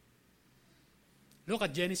 Look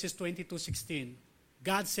at Genesis 22:16.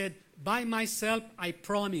 God said, by myself I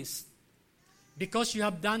promise, because you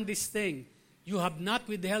have done this thing, you have not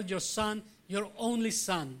withheld your son, your only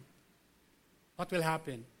son. What will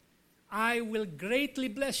happen? I will greatly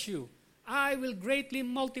bless you. I will greatly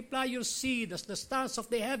multiply your seed as the stars of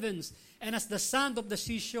the heavens and as the sand of the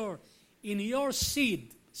seashore. In your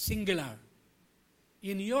seed, singular,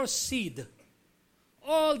 in your seed,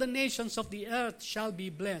 all the nations of the earth shall be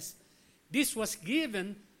blessed. This was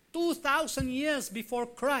given 2,000 years before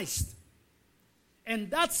Christ. And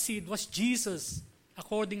that seed was Jesus,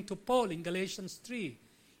 according to Paul in Galatians 3.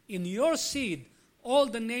 In your seed, all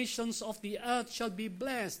the nations of the earth shall be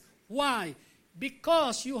blessed. Why?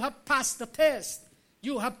 Because you have passed the test.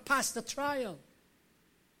 You have passed the trial.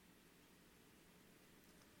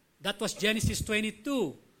 That was Genesis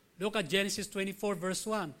 22. Look at Genesis 24, verse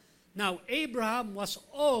 1. Now, Abraham was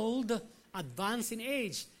old, advanced in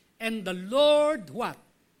age, and the Lord, what?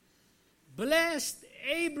 Blessed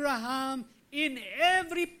Abraham in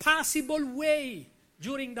every possible way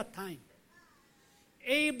during that time.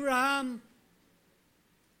 Abraham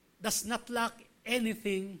does not lack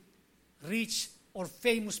anything rich or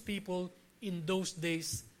famous people in those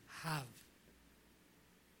days have.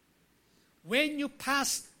 When you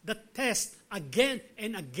pass the test again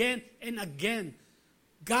and again and again,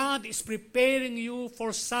 God is preparing you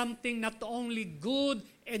for something not only good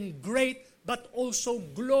and great, but also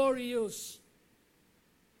glorious.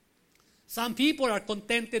 Some people are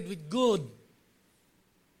contented with good.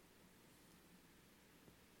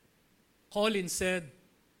 Colin said,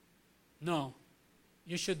 no,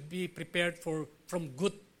 you should be prepared from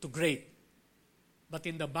good to great. But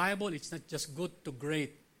in the Bible, it's not just good to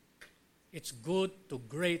great. It's good to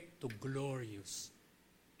great to glorious.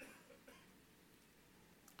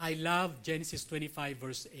 I love Genesis 25,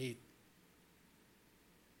 verse 8.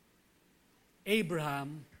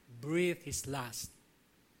 Abraham breathed his last,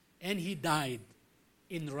 and he died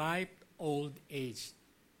in ripe old age.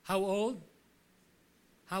 How old?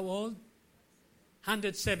 How old?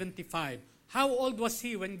 175. How old was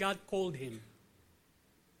he when God called him?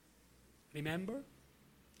 Remember?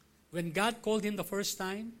 When God called him the first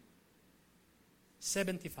time?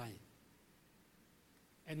 75.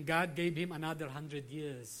 And God gave him another 100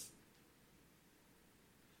 years.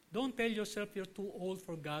 Don't tell yourself you're too old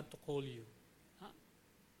for God to call you. Huh?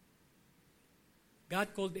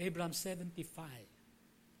 God called Abraham 75.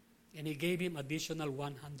 And he gave him additional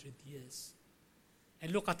 100 years.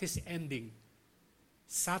 And look at his ending.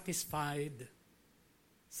 Satisfied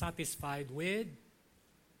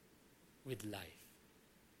with life.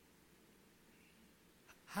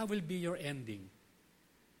 How will be your ending?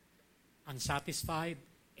 Unsatisfied,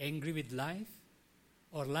 angry with life?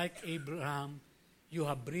 Or like Abraham, you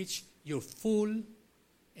have reached your full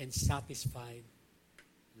and satisfied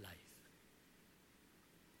life?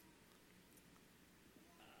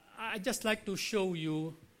 I'd just like to show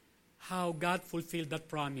you how God fulfilled that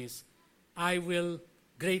promise. I will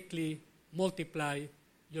greatly multiply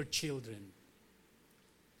your children.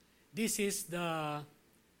 This is the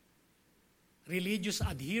religious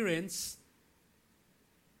adherents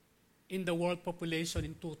in the world population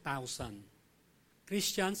in 2000.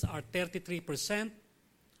 Christians are 33%,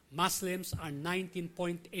 Muslims are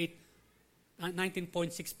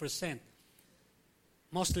 19.6%.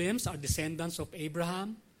 Muslims are descendants of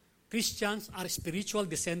Abraham, Christians are spiritual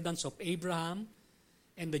descendants of Abraham,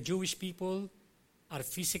 and the Jewish people are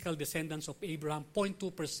physical descendants of Abraham,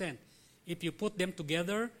 0.2%. If you put them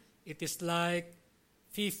together, it is like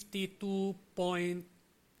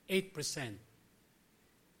 52.8%.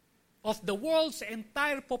 Of the world's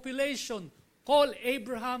entire population, call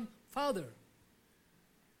Abraham father.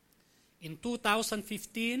 In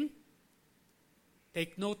 2015,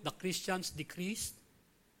 take note, the Christians decreased.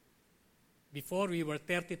 Before we were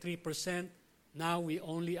 33%, now we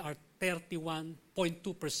only are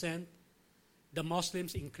 31.2%. The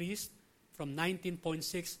Muslims increased from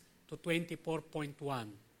 19.6 to 24.1.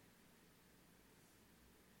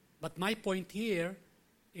 But my point here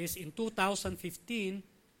is in 2015,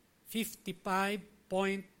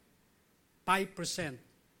 55.5%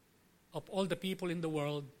 of all the people in the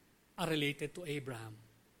world are related to Abraham.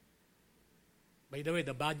 By the way,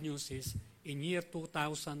 the bad news is in year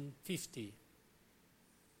 2050,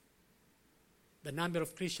 the number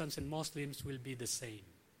of Christians and Muslims will be the same.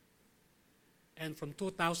 And from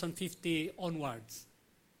 2050 onwards,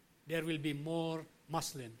 there will be more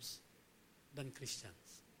Muslims than Christians.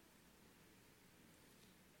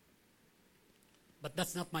 But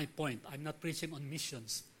that's not my point. I'm not preaching on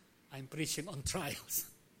missions. I'm preaching on trials.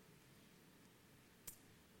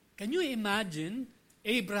 Can you imagine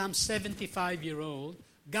Abraham, 75-year-old,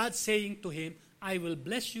 God saying to him, I will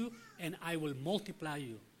bless you and I will multiply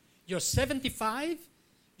you. You're 75,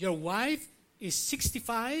 your wife is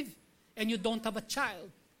 65, and you don't have a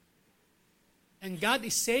child. And God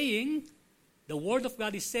is saying, the Word of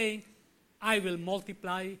God is saying, I will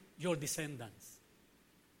multiply your descendants.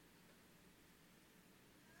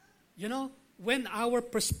 You know, when our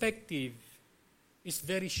perspective is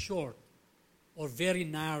very short or very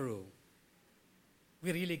narrow,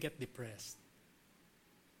 we really get depressed.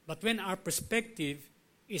 But when our perspective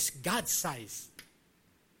is God-sized,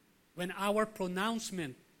 when our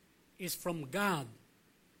pronouncement is from God,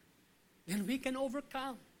 then we can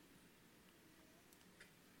overcome.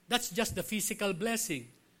 That's just the physical blessing.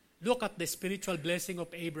 Look at the spiritual blessing of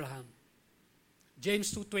Abraham.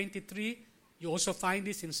 James 2:23, you also find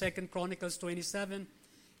this in 2 Chronicles 27.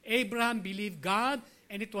 Abraham believed God,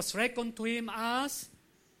 and it was reckoned to him as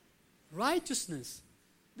righteousness.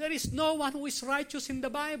 There is no one who is righteous in the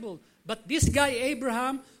Bible. But this guy,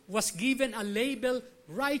 Abraham, was given a label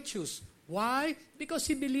righteous. Why? Because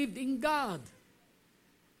he believed in God.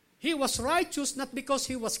 He was righteous not because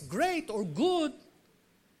he was great or good.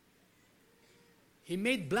 He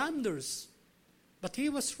made blunders. But he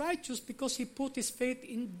was righteous because he put his faith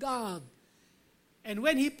in God. And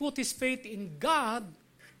when he put his faith in God,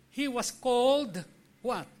 he was called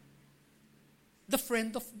what? The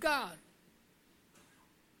friend of God.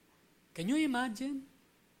 Can you imagine?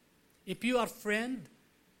 If you are friend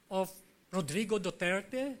of Rodrigo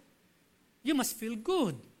Duterte, you must feel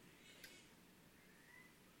good.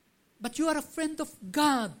 But you are a friend of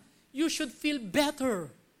God. You should feel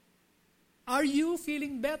better. Are you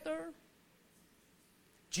feeling better?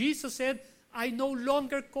 Jesus said, I no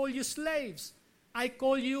longer call you slaves. I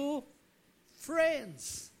call you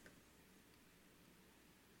friends.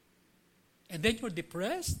 And then you're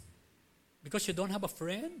depressed because you don't have a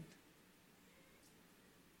friend.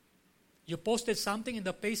 You posted something in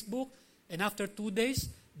the Facebook, and after 2 days,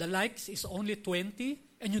 the likes is only 20,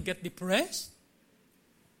 and you get depressed.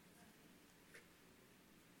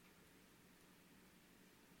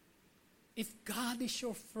 If God is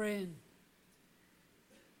your friend,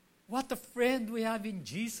 what a friend we have in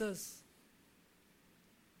Jesus.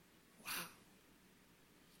 Wow.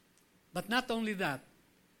 But not only that,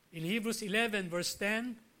 in Hebrews 11 verse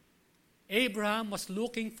 10, Abraham was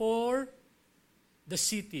looking for the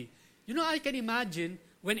city. You know, I can imagine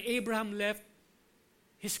when Abraham left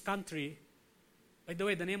his country, by the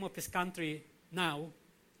way, the name of his country now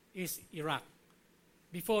is Iraq.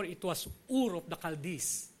 Before it was Ur of the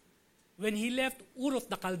Chaldees. When he left Ur of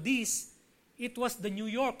the Chaldees, it was the New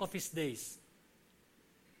York of his days.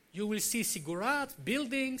 You will see ziggurats,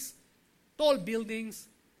 buildings, tall buildings.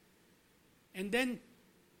 And then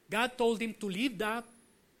God told him to leave that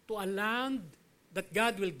to a land that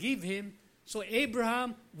God will give him. So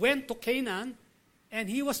Abraham went to Canaan, and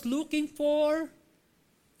he was looking for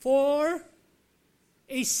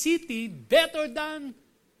a city better than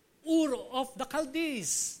Ur of the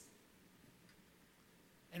Chaldees.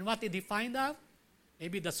 And what did he find out?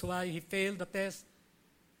 Maybe that's why he failed the test.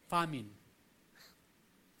 Famine.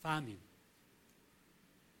 Famine.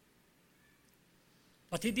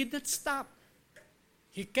 But he did not stop.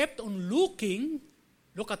 He kept on looking.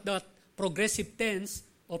 Look at that progressive tense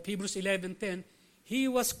of Hebrews 11:10. He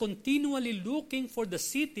was continually looking for the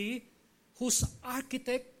city whose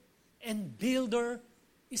architect and builder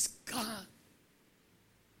is God.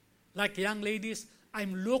 Like young ladies,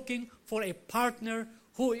 I'm looking for a partner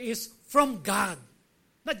who is from God,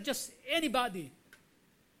 not just anybody.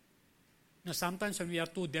 Now, sometimes when we are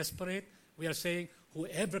too desperate, we are saying,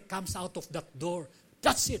 whoever comes out of that door,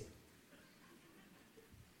 that's it.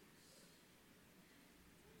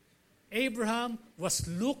 Abraham was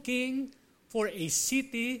looking for a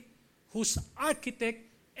city whose architect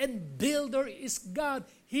and builder is God.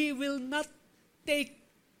 He will not take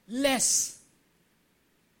less.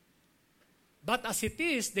 But as it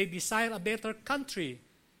is, they desire a better country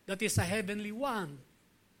that is a heavenly one.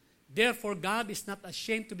 Therefore, God is not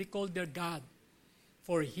ashamed to be called their God,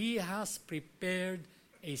 for He has prepared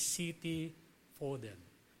a city for them.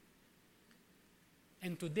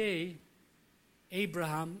 And today,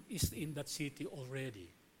 Abraham is in that city already.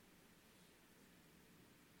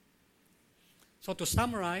 So to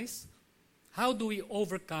summarize, how do we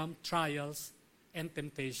overcome trials and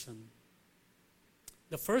temptation?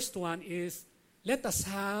 The first one is, let us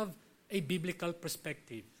have a biblical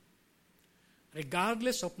perspective.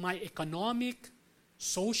 Regardless of my economic,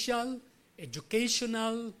 social,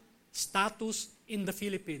 educational status in the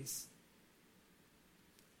Philippines,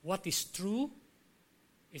 what is true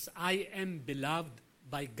is I am beloved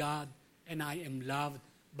by God and I am loved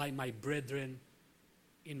by my brethren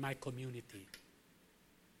in my community.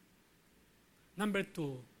 Number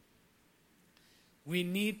two, we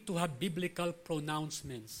need to have biblical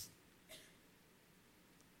pronouncements.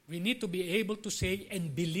 We need to be able to say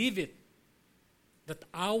and believe it, that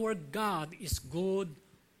our God is good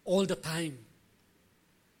all the time.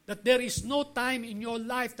 That there is no time in your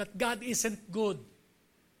life that God isn't good.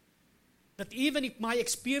 That even if my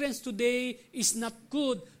experience today is not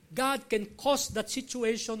good, God can cause that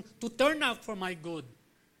situation to turn out for my good.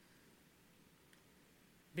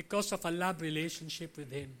 Because of a love relationship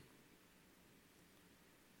with Him.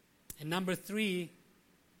 And number three,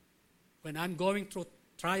 when I'm going through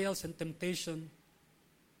trials and temptation,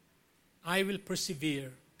 I will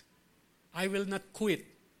persevere. I will not quit.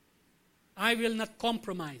 I will not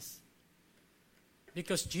compromise.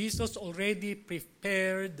 Because Jesus already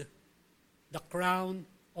prepared the crown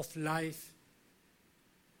of life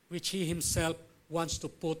which He Himself wants to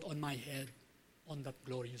put on my head on that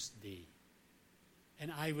glorious day.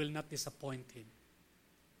 And I will not disappoint Him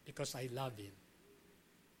because I love Him.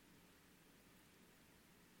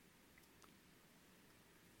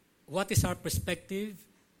 What is our perspective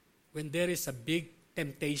when there is a big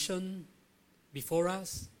temptation before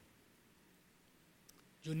us?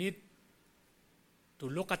 You need to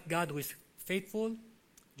look at God who is faithful.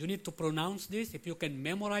 You need to pronounce this. If you can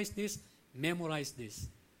memorize this, memorize this.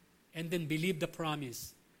 And then believe the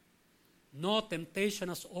promise. No temptation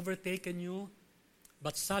has overtaken you,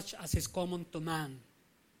 but such as is common to man.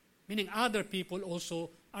 Meaning other people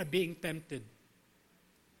also are being tempted.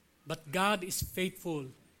 But God is faithful.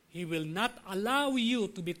 He will not allow you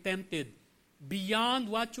to be tempted beyond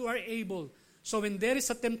what you are able. So when there is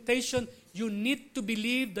a temptation, you need to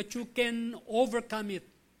believe that you can overcome it.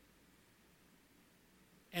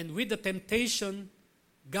 And with the temptation,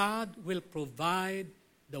 God will provide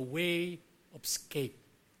the way of escape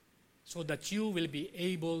so that you will be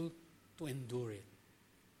able to endure it.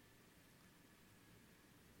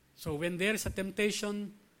 So when there is a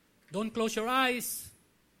temptation, don't close your eyes.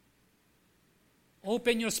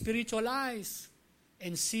 Open your spiritual eyes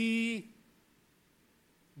and see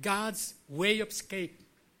God's way of escape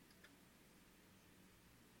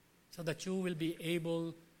so that you will be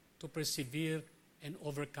able to persevere and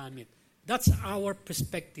overcome it. That's our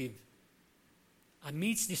perspective.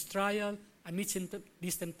 Amidst this trial, amidst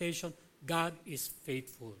this temptation, God is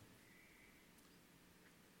faithful.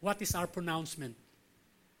 What is our pronouncement?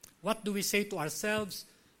 What do we say to ourselves?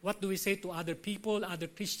 What do we say to other people, other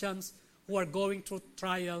Christians who are going through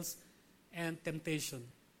trials and temptation?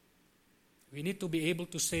 We need to be able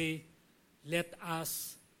to say, let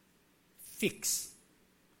us fix.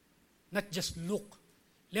 Not just look.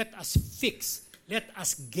 Let us fix. Let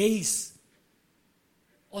us gaze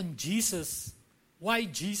on Jesus. Why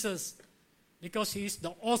Jesus? Because He is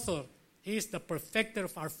the author. He is the perfecter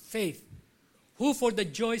of our faith. Who for the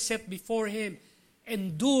joy set before Him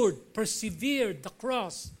endured, persevered the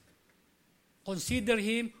cross. Consider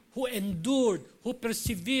Him who endured, who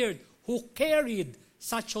persevered, who carried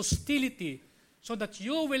such hostility so that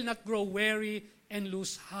you will not grow weary and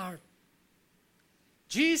lose heart.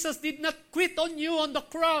 Jesus did not quit on you on the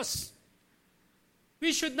cross.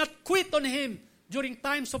 We should not quit on Him during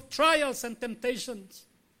times of trials and temptations.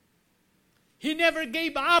 He never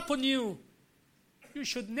gave up on you. You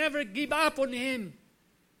should never give up on Him.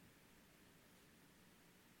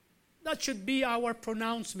 That should be our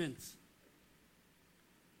pronouncement.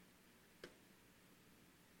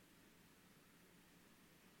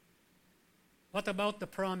 What about the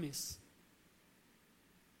promise?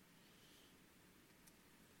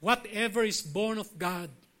 Whatever is born of God.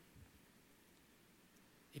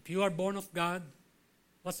 If you are born of God,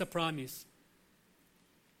 what's the promise?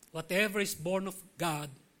 Whatever is born of God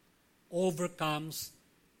overcomes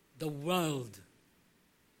the world.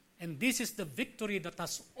 And this is the victory that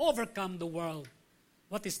has overcome the world.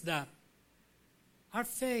 What is that? Our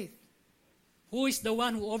faith. Who is the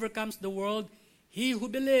one who overcomes the world? He who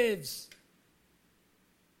believes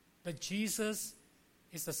that Jesus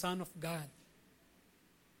is the Son of God.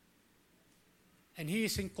 And He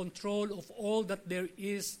is in control of all that there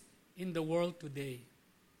is in the world today.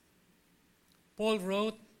 Paul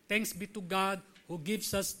wrote, "Thanks be to God who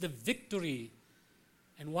gives us the victory."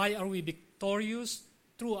 And why are we victorious?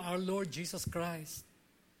 Through our Lord Jesus Christ.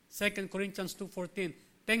 2 Corinthians 2:14,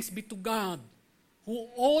 "Thanks be to God who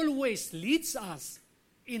always leads us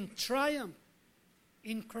in triumph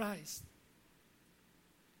in Christ."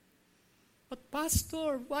 But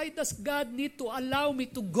Pastor, why does God need to allow me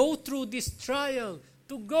to go through this trial,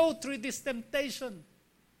 to go through this temptation?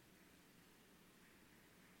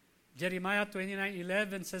 Jeremiah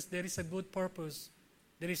 29:11 says there is a good purpose,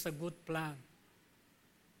 there is a good plan.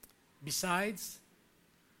 Besides,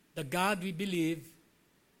 the God we believe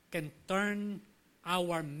can turn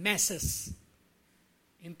our messes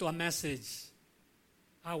into a message,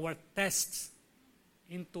 our tests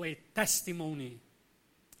into a testimony,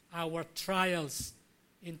 our trials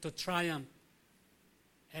into triumph,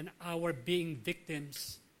 and our being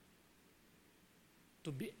victims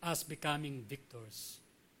to be us becoming victors.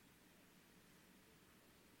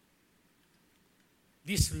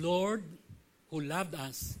 This Lord who loved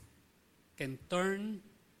us can turn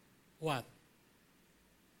what?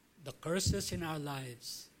 The curses in our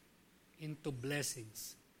lives into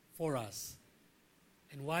blessings for us.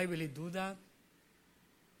 And why will He do that?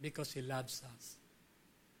 Because He loves us.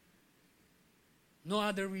 No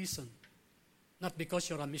other reason. Not because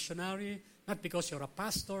you're a missionary, not because you're a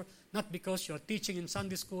pastor, not because you're teaching in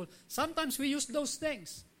Sunday school. Sometimes we use those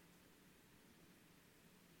things.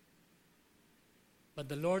 But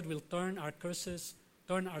the Lord will turn our curses,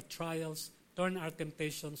 turn our trials, turn our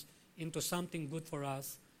temptations into something good for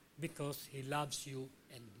us because He loves you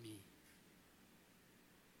and me.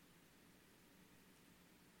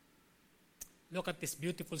 Look at this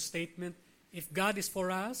beautiful statement. If God is for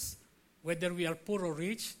us, whether we are poor or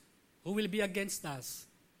rich, who will be against us?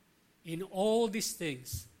 In all these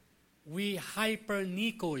things, we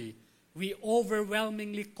hypernikoi, we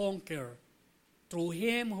overwhelmingly conquer through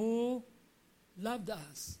Him who loved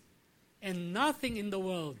us. And nothing in the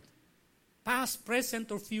world, past,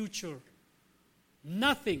 present, or future,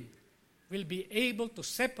 nothing will be able to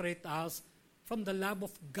separate us from the love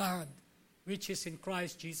of God, which is in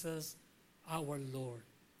Christ Jesus our Lord.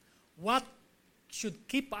 What should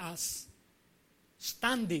keep us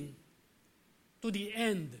standing to the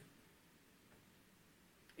end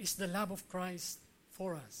is the love of Christ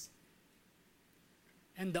for us.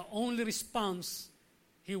 And the only response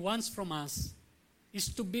He wants from us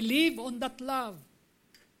is to believe on that love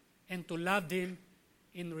and to love Him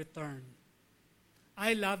in return.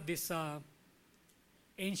 I love this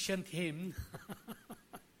ancient hymn.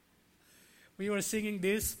 We were singing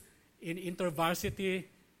this in InterVarsity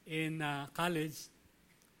in college.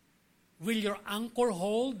 Will your anchor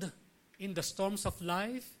hold in the storms of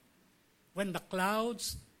life when the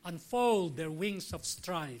clouds unfold their wings of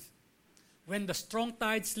strife? When the strong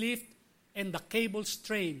tides lift and the cables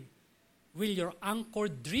strain, will your anchor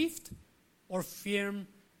drift or firm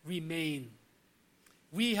remain?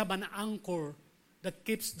 We have an anchor that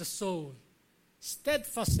keeps the soul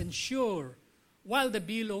steadfast and sure while the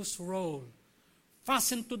billows roll,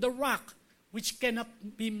 fastened to the rock which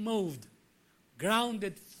cannot be moved,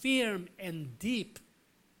 grounded firm and deep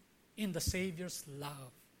in the Savior's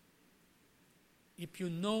love. If you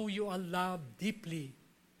know you are loved deeply,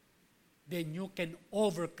 then you can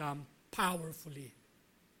overcome powerfully.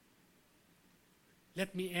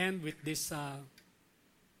 Let me end with these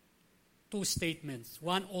two statements.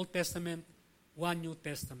 One Old Testament, one New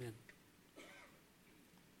Testament.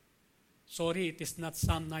 Sorry, it is not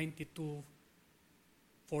Psalm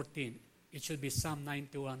 92:14. It should be Psalm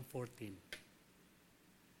 91:14.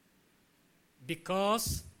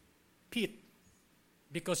 Because Pete,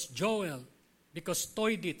 because Joel, because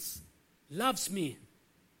Toyditz loves me,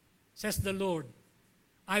 says the Lord.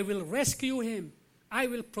 I will rescue him. I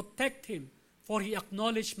will protect him, for he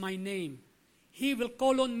acknowledged my name. He will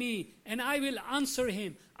call on me, and I will answer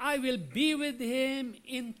him. I will be with him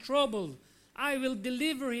in trouble. I will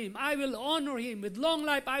deliver him. I will honor him. With long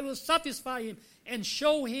life I will satisfy him and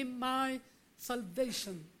show him my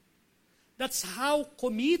salvation. That's how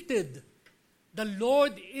committed the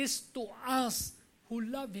Lord is to us who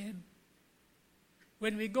love him.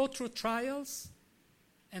 When we go through trials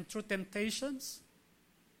and through temptations,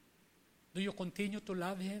 do you continue to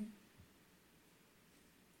love him?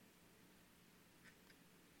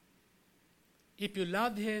 If you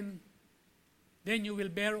love him, then you will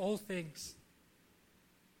bear all things.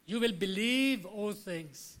 You will believe all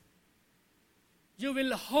things. You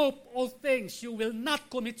will hope all things. You will not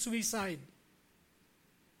commit suicide.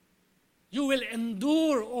 You will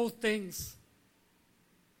endure all things.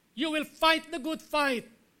 You will fight the good fight.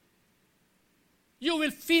 You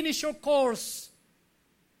will finish your course.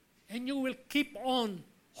 And you will keep on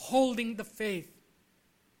holding the faith.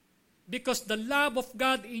 Because the love of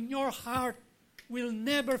God in your heart will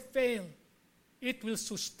never fail. It will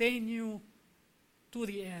sustain you to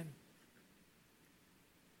the end.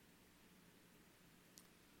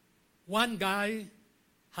 One guy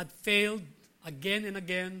had failed again and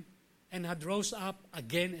again and had rose up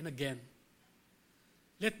again and again.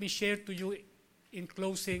 Let me share to you in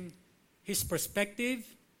closing his perspective,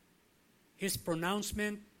 his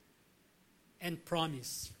pronouncement, and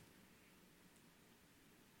promise.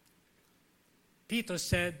 Peter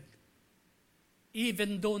said,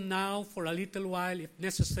 even though now for a little while, if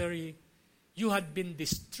necessary, you had been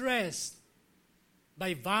distressed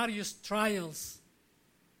by various trials,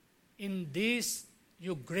 in this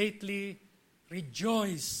you greatly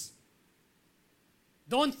rejoice.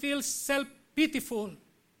 Don't feel self-pitiful.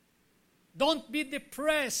 Don't be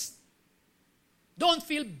depressed. Don't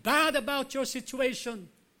feel bad about your situation.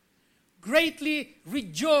 Greatly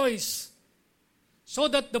rejoice, so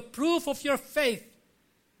that the proof of your faith,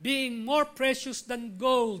 being more precious than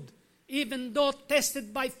gold, even though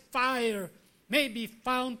tested by fire, may be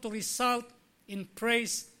found to result in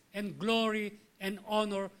praise and glory and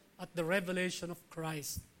honor at the revelation of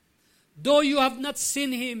Christ. Though you have not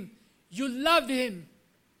seen him, you love him.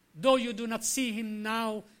 Though you do not see him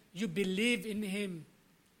now, you believe in him.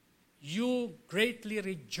 You greatly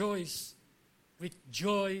rejoice with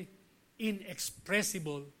joy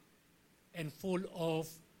inexpressible and full of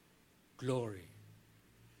glory.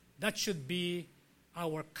 That should be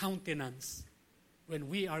our countenance when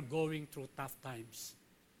we are going through tough times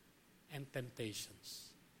and temptations.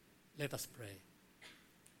 Let us pray.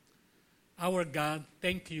 Our God,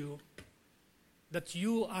 thank you that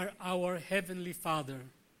you are our Heavenly Father.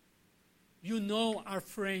 You know our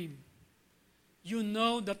frame. You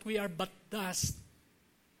know that we are but dust.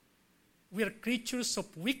 We are creatures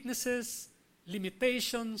of weaknesses,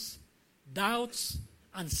 limitations, doubts,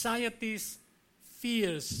 anxieties,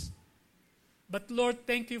 fears. But Lord,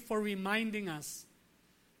 thank you for reminding us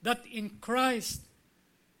that in Christ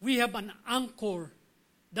we have an anchor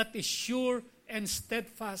that is sure and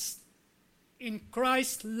steadfast. In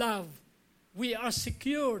Christ's love, we are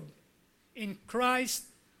secured. In Christ's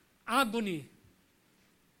agony,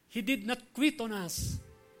 he did not quit on us,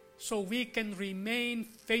 so we can remain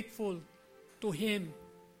faithful to him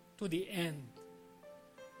to the end.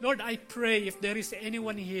 Lord, I pray if there is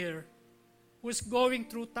anyone here who is going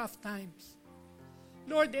through tough times,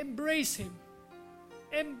 Lord, embrace him.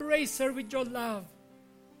 Embrace her with your love,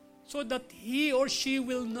 so that he or she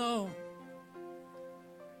will know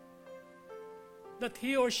that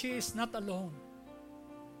he or she is not alone,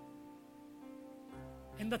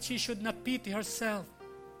 and that she should not pity herself.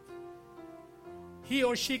 He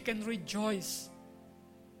or she can rejoice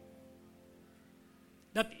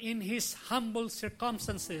that in his humble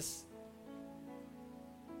circumstances,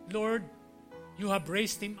 Lord, you have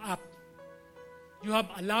raised him up. You have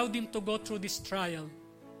allowed him to go through this trial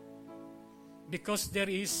because there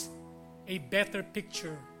is a better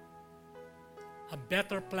picture, a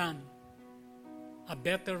better plan, a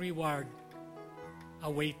better reward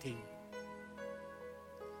awaiting.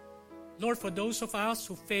 Lord, for those of us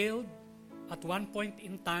who failed at one point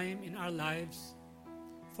in time in our lives,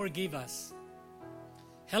 forgive us.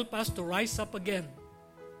 Help us to rise up again.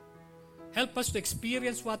 Help us to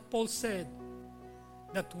experience what Paul said,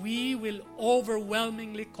 that we will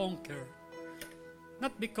overwhelmingly conquer,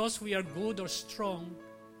 not because we are good or strong,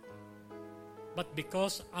 but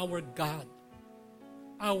because our God,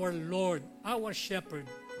 our Lord, our Shepherd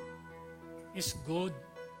is good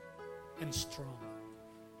and strong.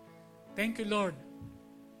 Thank you, Lord,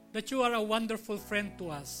 that you are a wonderful friend to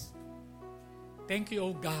us. Thank you,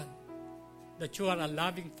 O God, that you are a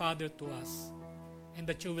loving Father to us, and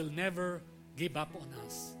that you will never give up on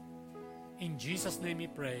us. In Jesus' name we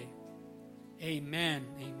pray. Amen.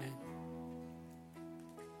 Amen.